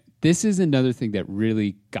becoming it, this is another thing that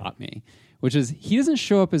really got me, which is he doesn't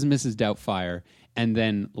show up as Mrs. Doubtfire and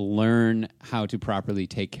then learn how to properly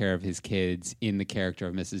take care of his kids in the character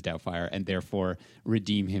of Mrs. Doubtfire and therefore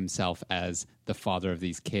redeem himself as the father of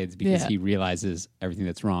these kids because he realizes everything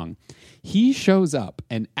that's wrong. He shows up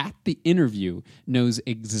and at the interview knows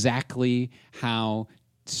exactly how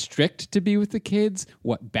strict to be with the kids,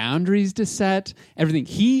 what boundaries to set, everything.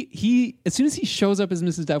 He as soon as he shows up as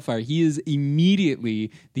Mrs. Doubtfire, he is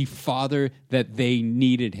immediately the father that they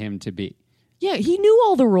needed him to be. Yeah, he knew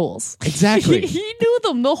all the rules. Exactly. He knew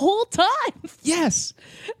them the whole time. Yes.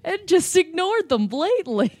 And just ignored them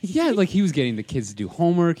blatantly. Yeah, like he was getting the kids to do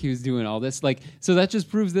homework. He was doing all this. Like, so that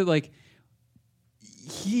just proves that like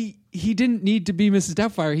he didn't need to be Mrs.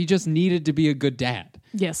 Doubtfire. He just needed to be a good dad.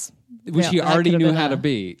 Yes. Which he already knew how to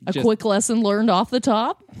be. A quick lesson learned off the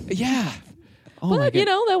top. Yeah. Oh but,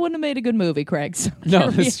 that wouldn't have made a good movie, Craig. So no,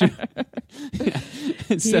 that's true. Yeah.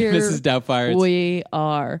 Instead of Mrs. Doubtfire. We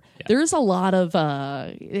are. Yeah. There's a lot of...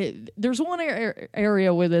 there's one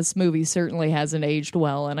area where this movie certainly hasn't aged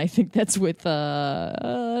well, and I think that's with...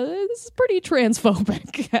 this is pretty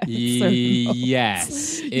transphobic.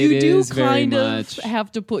 Yes. You do kind of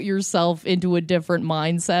have to put yourself into a different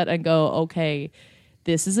mindset and go, okay,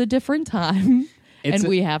 this is a different time. And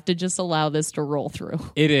we have to just allow this to roll through.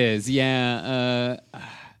 It is, yeah.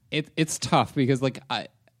 It's tough because, like, I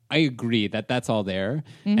agree that that's all there,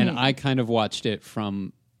 and I kind of watched it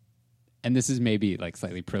from, and this is maybe like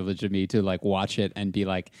slightly privileged of me to like watch it and be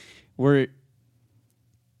like,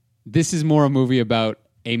 this is more a movie about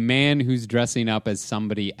a man who's dressing up as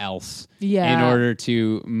somebody else in order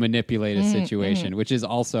to manipulate a situation, which is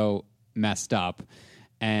also messed up,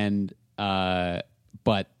 and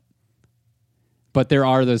But there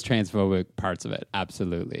are those transphobic parts of it.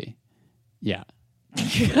 Absolutely. Yeah.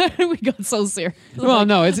 We got so serious. Well,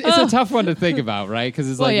 no, it's a tough one to think about, right? Because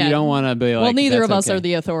it's you don't want to be like... Well, neither of us are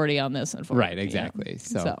the authority on this, unfortunately. Right, exactly.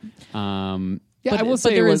 Yeah. I will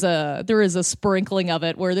say there is a sprinkling of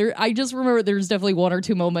it where I just remember there's definitely one or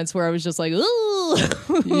two moments where I was just like, ooh.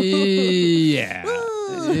 Yeah.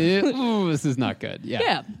 Ooh, this is not good.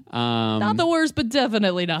 Yeah. Not the worst, but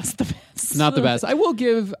definitely not the best. Not the best. I will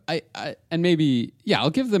give, I'll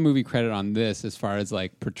give the movie credit on this as far as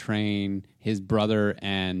like portraying his brother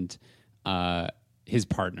and his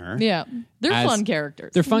partner. Yeah. They're fun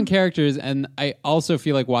characters. They're fun characters. And I also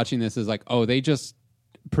feel like watching this is like, oh, they just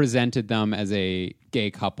presented them as a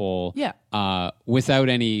gay couple without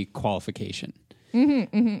any qualification.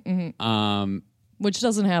 Which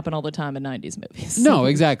doesn't happen all the time in 90s movies. No,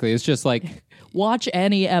 exactly. It's just like... Watch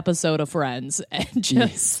any episode of Friends and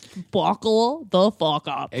just buckle the fuck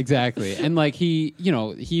up. Exactly. And like he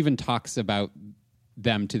even talks about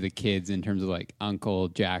them to the kids in terms of like Uncle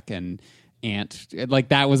Jack and Aunt. Like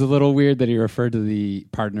that was a little weird that he referred to the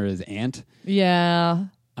partner as Aunt. Yeah.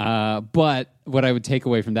 But what I would take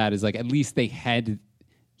away from that is like at least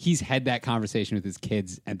he's had that conversation with his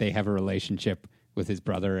kids and they have a relationship with his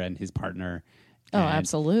brother and his partner. Oh,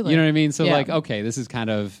 absolutely. You know what I mean? So like, okay, this is kind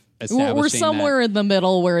of establishing we're somewhere in the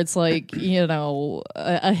middle where it's like,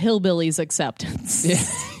 a hillbilly's acceptance.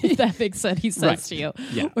 If that makes sense, he says to you.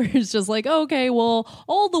 Yeah. Where it's just like, okay, well,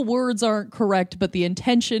 all the words aren't correct, but the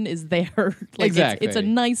intention is there. Like exactly. It's a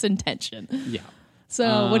nice intention. Yeah.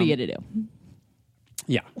 So what are you going to do?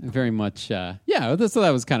 Yeah, very much. So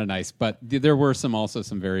that was kind of nice, but there were some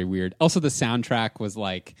very weird. Also, the soundtrack was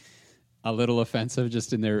like a little offensive,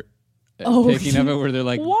 just in their picking of it, where they're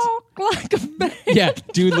like, walk like a man. Yeah,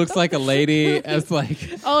 dude looks like a lady. As like,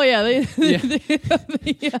 oh yeah, the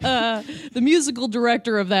musical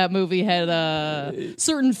director of that movie had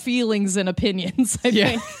certain feelings and opinions. I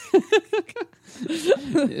think.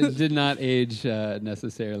 It did not age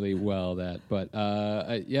necessarily well.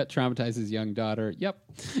 Traumatized his young daughter. Yep.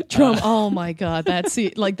 Oh my god,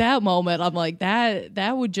 that moment. I'm like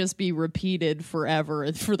that would just be repeated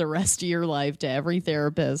forever for the rest of your life to every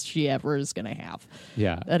therapist she ever is going to have.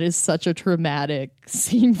 Yeah, that is such a traumatic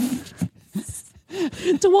scene to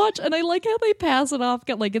watch, and I like how they pass it off.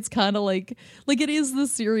 Like it's kind of like it is the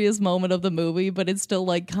serious moment of the movie, but it's still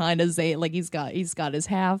like kind of like he's got his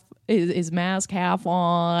mask half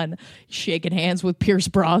on, shaking hands with Pierce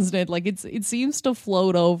Brosnan. Like it seems to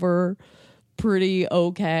float over pretty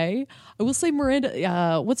okay. I will say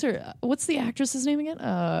Miranda. What's the actress's name again?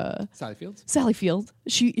 Sally Fields. Sally Field.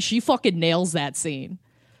 She fucking nails that scene.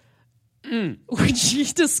 When she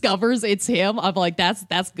discovers it's him, I'm like, that's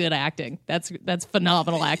good acting. That's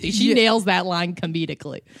phenomenal acting. She nails that line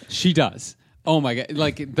comedically. She does. Oh my god!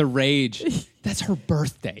 Like the rage. That's her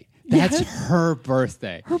birthday. That's her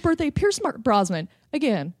birthday. Her birthday. Pierce Brosnan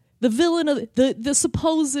again, the villain of the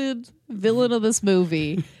supposed villain of this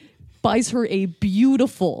movie, buys her a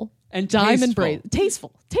beautiful and diamond bracelet.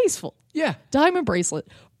 Tasteful. Yeah, diamond bracelet.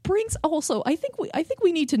 Brings also. I think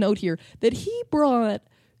we need to note here that he brought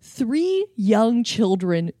 3 young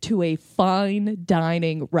children to a fine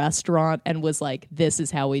dining restaurant and was like, "This is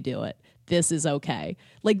how we do it. This is okay."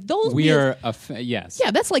 Like those. Yes. Yeah,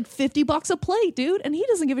 that's like $50 a plate, dude. And he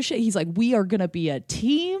doesn't give a shit. He's like, "We are gonna be a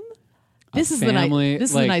team. This is the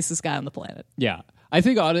nicest guy on the planet." Yeah, I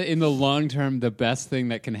think in the long term, the best thing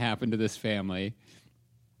that can happen to this family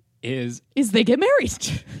is they get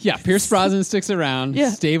married. yeah, Pierce Brosnan sticks around,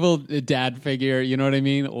 Yeah. stable dad figure, you know what I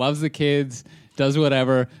mean? Loves the kids, does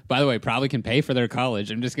whatever. By the way, probably can pay for their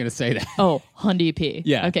college. I'm just going to say that. Oh, Hyundai P.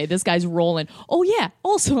 Yeah. Okay, this guy's rolling. Oh, yeah.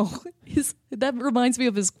 Also, that reminds me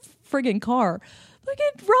of his friggin' car. Look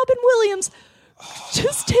at Robin Williams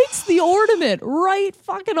just takes the ornament right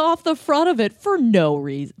fucking off the front of it for no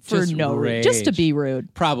reason. Just Just to be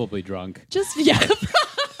rude. Probably drunk. Just, yeah. Yeah,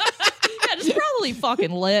 just probably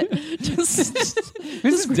fucking lit. Just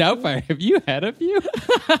Mrs. Doubtfire, have you had a few?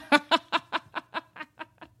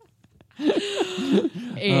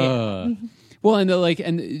 Well, and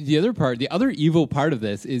the other part, the other evil part of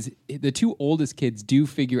this is the two oldest kids do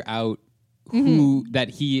figure out that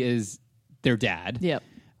he is their dad. Yep.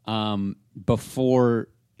 Before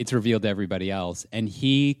it's revealed to everybody else, and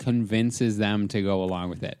he convinces them to go along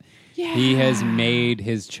with it. Yeah. He has made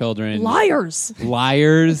his children Liars.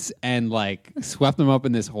 and like swept them up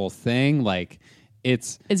in this whole thing. Like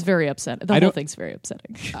it's very upsetting. The whole thing's very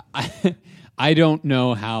upsetting. I don't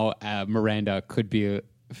know how Miranda could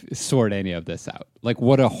sort any of this out. Like,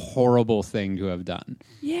 what a horrible thing to have done.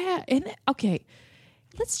 Yeah, and okay,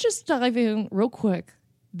 let's just dive in real quick.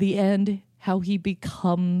 The end, how he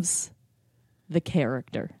becomes the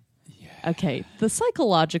character. Yeah. Okay, the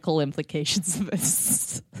psychological implications of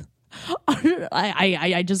this.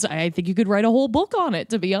 I think you could write a whole book on it,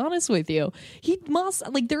 to be honest with you. He must,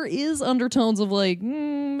 like, there is undertones of like,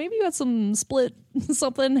 maybe you got some split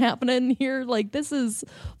something happening here. Like, this is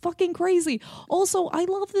fucking crazy. Also, I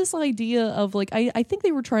love this idea of like, I think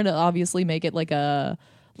they were trying to obviously make it like a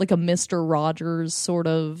Mr. Rogers sort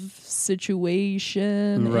of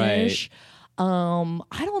situation-ish. Right.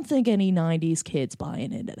 I don't think any 90s kids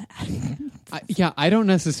buying into that. I don't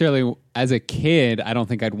necessarily, as a kid, I don't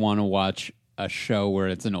think I'd want to watch a show where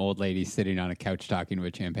it's an old lady sitting on a couch talking to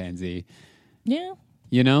a chimpanzee. Yeah.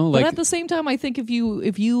 You know, like, but at the same time, I think if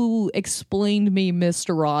you explained me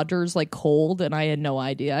Mr. Rogers like cold and I had no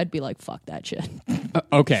idea, I'd be like, fuck that shit.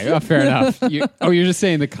 Okay, fair enough. You're just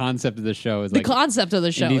saying the concept of the show is the concept of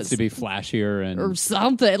the show needs to be flashier or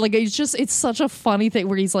something. Like, it's such a funny thing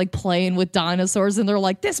where he's like playing with dinosaurs and they're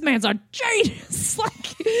like, this man's a genius.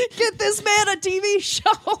 Like, get this man a TV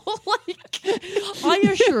show. Like, I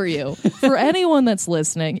assure you, for anyone that's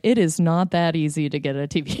listening, it is not that easy to get a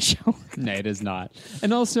TV show. No, it is not.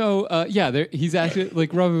 And also, he's actually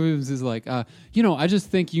like Robin Williams is like, I just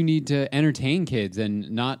think you need to entertain kids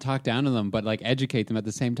and not talk down to them, but like educate them at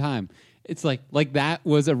the same time. It's like that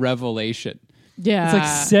was a revelation. Yeah, it's like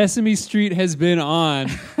Sesame Street has been on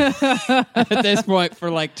at this point for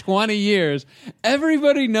like 20 years.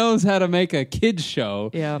 Everybody knows how to make a kids show.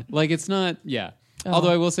 Yeah, like it's not. Yeah.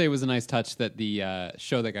 Although I will say it was a nice touch that the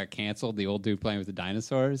show that got canceled, the old dude playing with the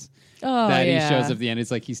dinosaurs, he shows up at the end.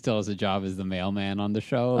 It's like he still has a job as the mailman on the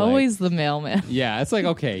show. Always the mailman. Yeah, it's like,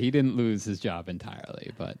 okay, he didn't lose his job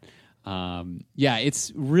entirely. But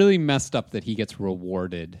it's really messed up that he gets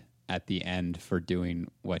rewarded at the end for doing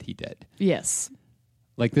what he did. Yes.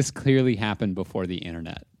 Like, this clearly happened before the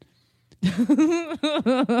internet. You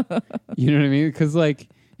know what I mean? Because, like...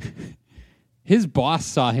 His boss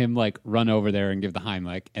saw him like run over there and give the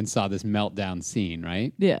Heimlich and saw this meltdown scene,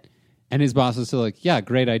 right? Yeah. And his boss was still like, yeah,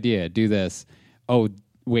 great idea. Do this. Oh,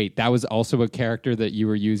 wait, that was also a character that you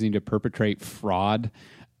were using to perpetrate fraud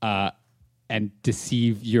and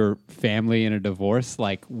deceive your family in a divorce?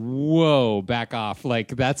 Like, whoa, back off.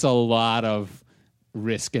 Like, that's a lot of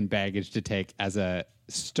risk and baggage to take as a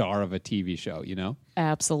star of a TV show, you know?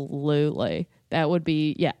 Absolutely. That would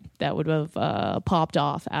have popped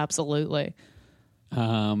off. Absolutely.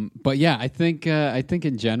 But yeah, I think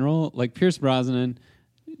in general, like Pierce Brosnan,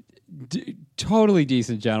 totally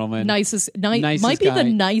decent gentleman. Nicest might be guy. the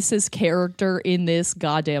nicest character in this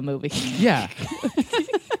goddamn movie. Yeah.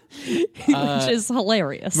 Which is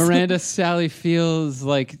hilarious. Miranda Sally feels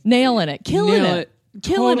like nailing it, killing it.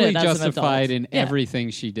 Totally it as justified in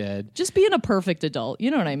everything she did. Just being a perfect adult, you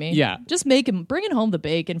know what I mean? Yeah. Just bringing home the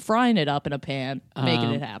bacon, frying it up in a pan,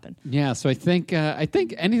 making it happen. Yeah. So I think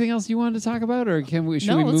anything else you wanted to talk about, or should we move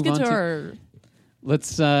on? Let's get to our.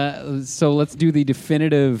 Let's do the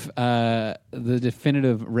definitive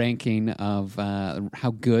ranking of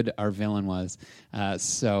how good our villain was.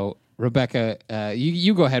 So Rebecca,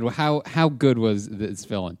 you go ahead. How good was this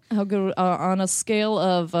villain? How good on a scale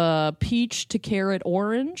of peach to carrot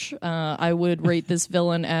orange? I would rate this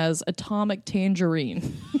villain as atomic tangerine.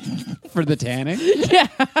 For the tanning? Yeah,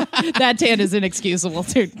 that tan is inexcusable,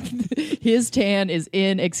 dude. His tan is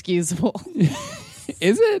inexcusable.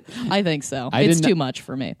 Is it? I think so. I It's didn't- too much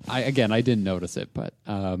for me. I didn't notice it, but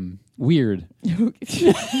weird. Weird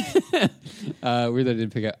that I didn't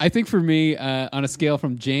pick up. I think for me, on a scale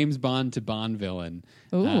from James Bond to Bond villain,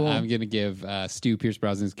 I'm going to give Stu Pierce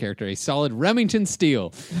Brosnan's character a solid Remington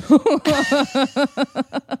Steele.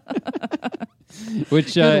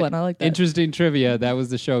 Which, Good one. I like that. Interesting trivia. That was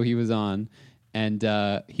the show he was on. And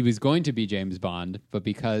he was going to be James Bond, but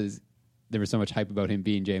because there was so much hype about him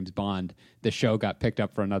being James Bond, the show got picked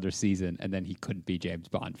up for another season, and then he couldn't be James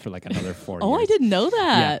Bond for like another 4 years. Oh, I didn't know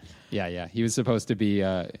that. Yeah. He was supposed to be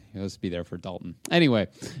there for Dalton. Anyway,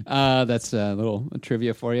 that's a little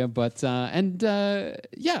trivia for you. But I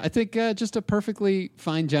think just a perfectly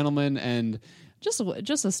fine gentleman and Just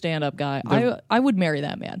a stand-up guy. I would marry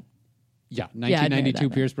that man. yeah, I'd marry 1992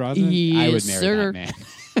 that Pierce Brosnan. I would Yes, marry sir. that man.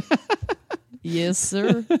 Yes,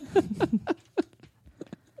 sir.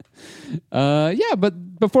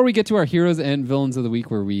 But before we get to our heroes and villains of the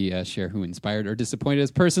week, where we share who inspired or disappointed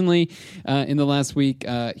us personally in the last week,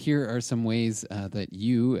 here are some ways that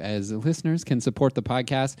you, as listeners, can support the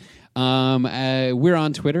podcast. We're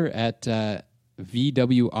on Twitter at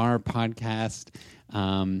VWR Podcast.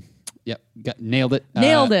 Nailed it.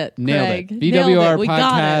 Nailed it, Nailed Craig. it. Nailed VWR it. We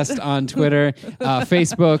got Podcast it. on Twitter.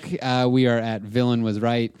 Facebook, we are at Villain Was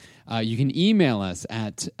Right. You can email us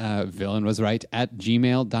at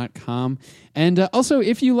villainwasright@gmail.com. And also,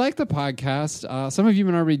 if you like the podcast, some of you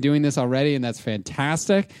have been already doing this already, and that's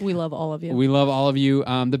fantastic. We love all of you. We love all of you.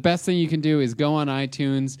 The best thing you can do is go on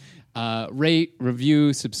iTunes, rate,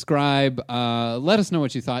 review, subscribe. Let us know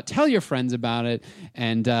what you thought. Tell your friends about it,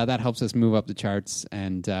 and that helps us move up the charts.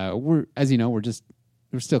 And as you know, we're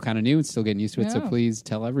still kind of new and still getting used to it. So Yeah. please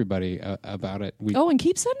tell everybody about it. And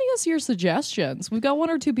keep sending us your suggestions. We've got 1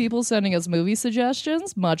 or 2 people sending us movie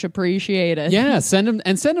suggestions. Much appreciated. Yeah, send them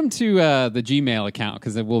to the Gmail account,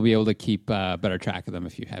 because we'll be able to keep better track of them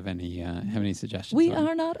if you have any suggestions. We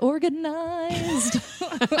are not organized.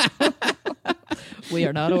 We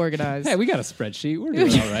are not organized. Hey, we got a spreadsheet. We're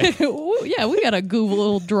doing all right. Yeah, we got a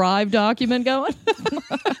Google Drive document going.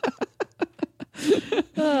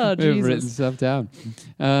 Oh, We've written Jesus. stuff down.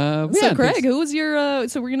 So, yeah, Craig, thanks. who was your...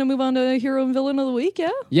 so we're going to move on to hero and villain of the week, yeah?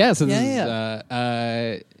 Yeah, so this Yeah,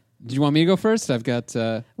 is... do you want me to go first? I've got...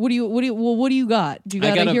 What do you got? Do you I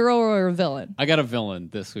got, got a a- hero or a villain? I got a villain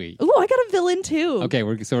this week. Oh, I got a villain too. Okay,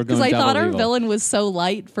 we're going Because I double thought our evil. villain was so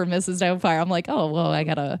light for Mrs. Doubtfire. I'm like, oh, well, I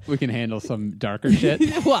got to... We can handle some darker shit.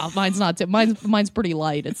 Well, mine's not too, mine's pretty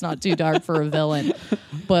light. It's not too dark for a villain.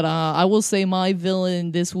 But I will say my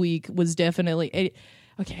villain this week was definitely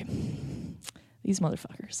okay. These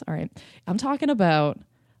motherfuckers. All right. I'm talking about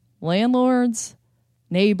landlords,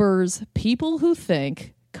 neighbors, people who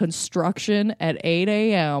think construction at 8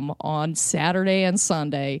 a.m. on Saturday and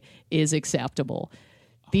Sunday is acceptable.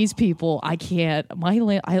 These people, I can't.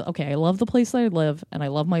 I love the place that I live, and I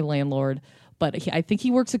love my landlord, but I think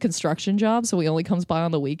he works a construction job, so he only comes by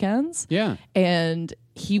on the weekends. Yeah. And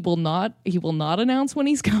he will not announce when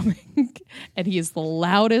he's coming, and he is the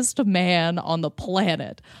loudest man on the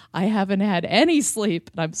planet. I haven't had any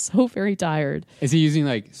sleep, and I'm so very tired. Is he using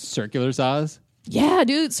like circular saws? Yeah,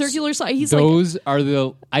 dude, circular saw. He's Those are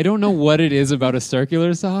the... I don't know what it is about a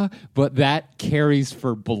circular saw, but that carries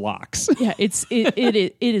for blocks. yeah,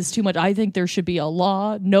 it is too much. I think there should be a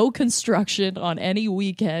law: no construction on any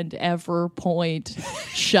weekend ever. Point.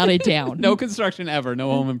 Shut it down. No construction ever. No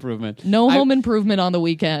home improvement. No home improvement on the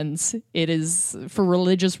weekends. It is for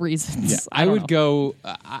religious reasons. Yeah, I don't would know. go...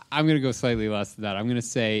 I'm going to go slightly less than that. I'm going to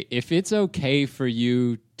say, if it's okay for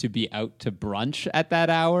you to be out to brunch at that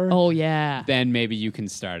hour... Oh yeah. then maybe you can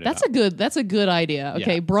start it. That's a good idea.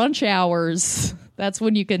 Okay, Yeah. brunch hours. That's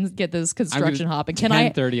when you can get this construction hopping. Can I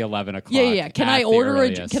 10:30, 11 o'clock. Yeah. Can at I the order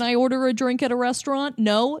earliest. Can I order a drink at a restaurant?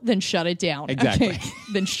 No, then shut it down. Exactly. Okay?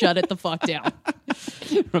 Then shut it the fuck down.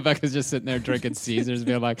 Rebecca's just sitting there drinking Caesars,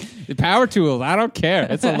 being like, "The power tools. I don't care.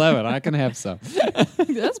 It's 11. I can have some."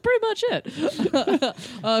 That's pretty much it.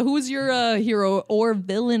 Who's your hero or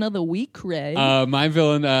villain of the week, Craig? My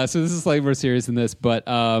villain. So this is slightly more serious than this, but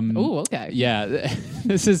Oh, okay. yeah,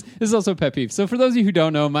 this is also a pet peeve. So for those of you who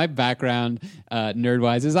don't know, my background, nerd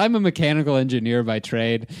wise, is I'm a mechanical engineer by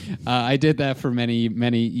trade. I did that for many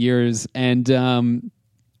years, and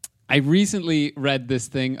I recently read this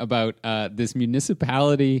thing about this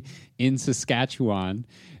municipality in Saskatchewan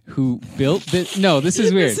who built this. No, this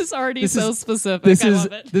is weird. This is already so specific. This I is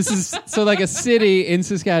love it. this is so like a city in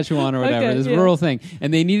Saskatchewan or whatever. Okay, this yeah. rural thing,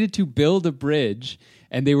 and they needed to build a bridge,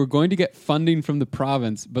 and they were going to get funding from the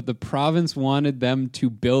province, but the province wanted them to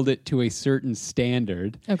build it to a certain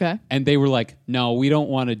standard. Okay. And they were like, "No, we don't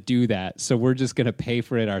want to do that. So we're just going to pay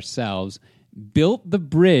for it ourselves." built the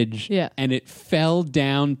bridge, Yeah. and it fell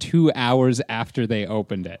down 2 hours after they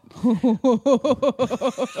opened it.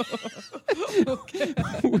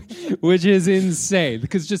 Which is insane,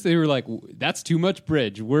 because just they were like, that's too much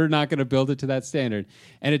bridge. We're not going to build it to that standard.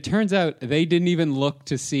 And it turns out they didn't even look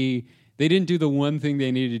to see, they didn't do the one thing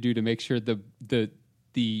they needed to do to make sure the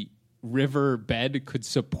river bed could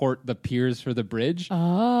support the piers for the bridge.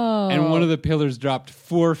 Oh. And one of the pillars dropped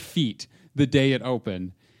 4 feet the day it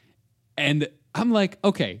opened. And I'm like,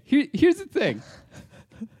 okay, here's the thing.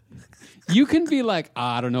 You can be like,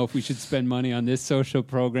 I don't know if we should spend money on this social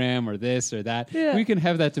program or this or that. Yeah. We can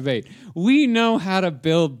have that debate. We know how to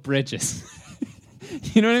build bridges.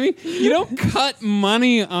 You know what I mean? You don't cut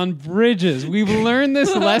money on bridges. We've learned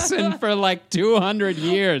this lesson for like 200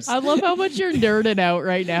 years. I love how much you're nerding out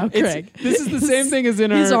right now, Craig. This is the same thing as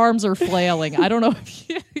in His our... arms are flailing. I don't know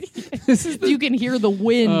if you can hear the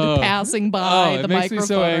wind passing by the it makes microphone. me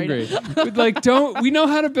so angry. Like, we know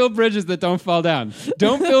how to build bridges that don't fall down.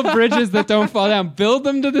 Don't build bridges that don't fall down. Build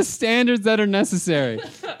them to the standards that are necessary.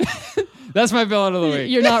 That's my villain of the week.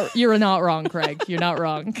 You're not wrong, Craig. You're not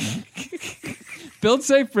wrong. Build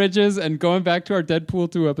safe bridges, and going back to our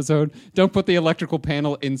Deadpool 2 episode, don't put the electrical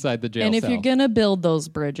panel inside the jail And if cell. you're going to build those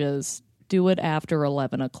bridges, do it after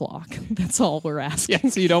 11 o'clock. That's all we're asking. Yeah,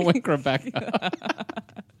 so you don't wake Rebecca.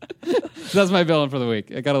 So that's my villain for the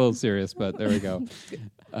week. It got a little serious, but there we go.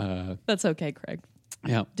 That's okay, Craig.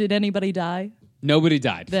 Yeah. Did anybody die? Nobody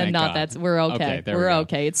died. Then thank not. God. We're okay. There We're we go.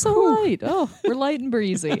 okay. It's so light. Oh, we're light and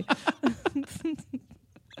breezy.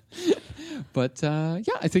 But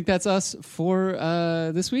I think that's us for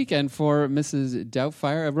this week and for Mrs.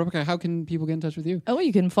 Doubtfire. Rebecca, how can people get in touch with you? Oh,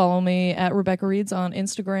 you can follow me at Rebecca Reeds on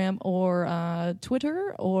Instagram or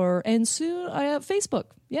Twitter and soon I have Facebook.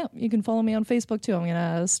 Yeah, you can follow me on Facebook too. I'm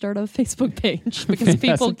gonna start a Facebook page because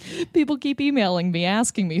people keep emailing me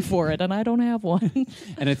asking me for it, and I don't have one.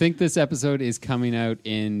 And I think this episode is coming out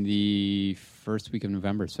in the first week of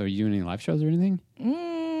November. So are you doing any live shows or anything?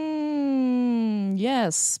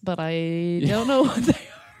 Yes, but I don't know what they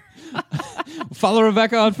are. Follow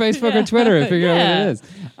Rebecca on Facebook or Twitter and figure out what it is.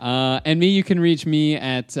 And me, you can reach me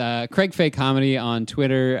at Craig Fay Comedy on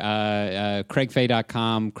Twitter,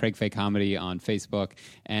 craigfay.com, Craig Fay Comedy on Facebook.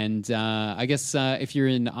 And I guess if you're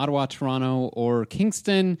in Ottawa, Toronto, or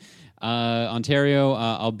Kingston, Ontario,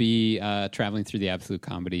 I'll be traveling through the Absolute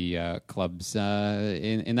Comedy clubs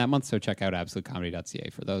in that month, so check out absolutecomedy.ca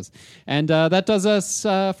for those. And that does us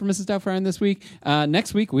for Mrs. Doubtfire this week.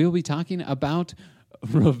 Next week, we will be talking about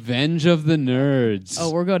Revenge of the Nerds.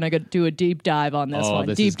 Oh, we're going to do a deep dive on this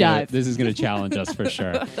one. Deep dive. This is going to challenge us for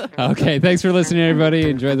sure. Okay, thanks for listening, everybody.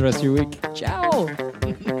 Enjoy the rest of your week. Ciao.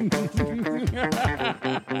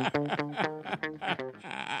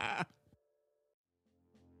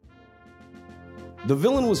 The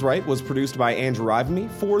Villain Was Right was produced by Andrew Ivamy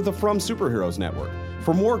for the From Superheroes Network.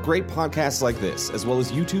 For more great podcasts like this, as well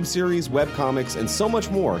as YouTube series, webcomics, and so much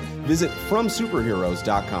more, visit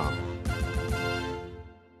FromSuperheroes.com.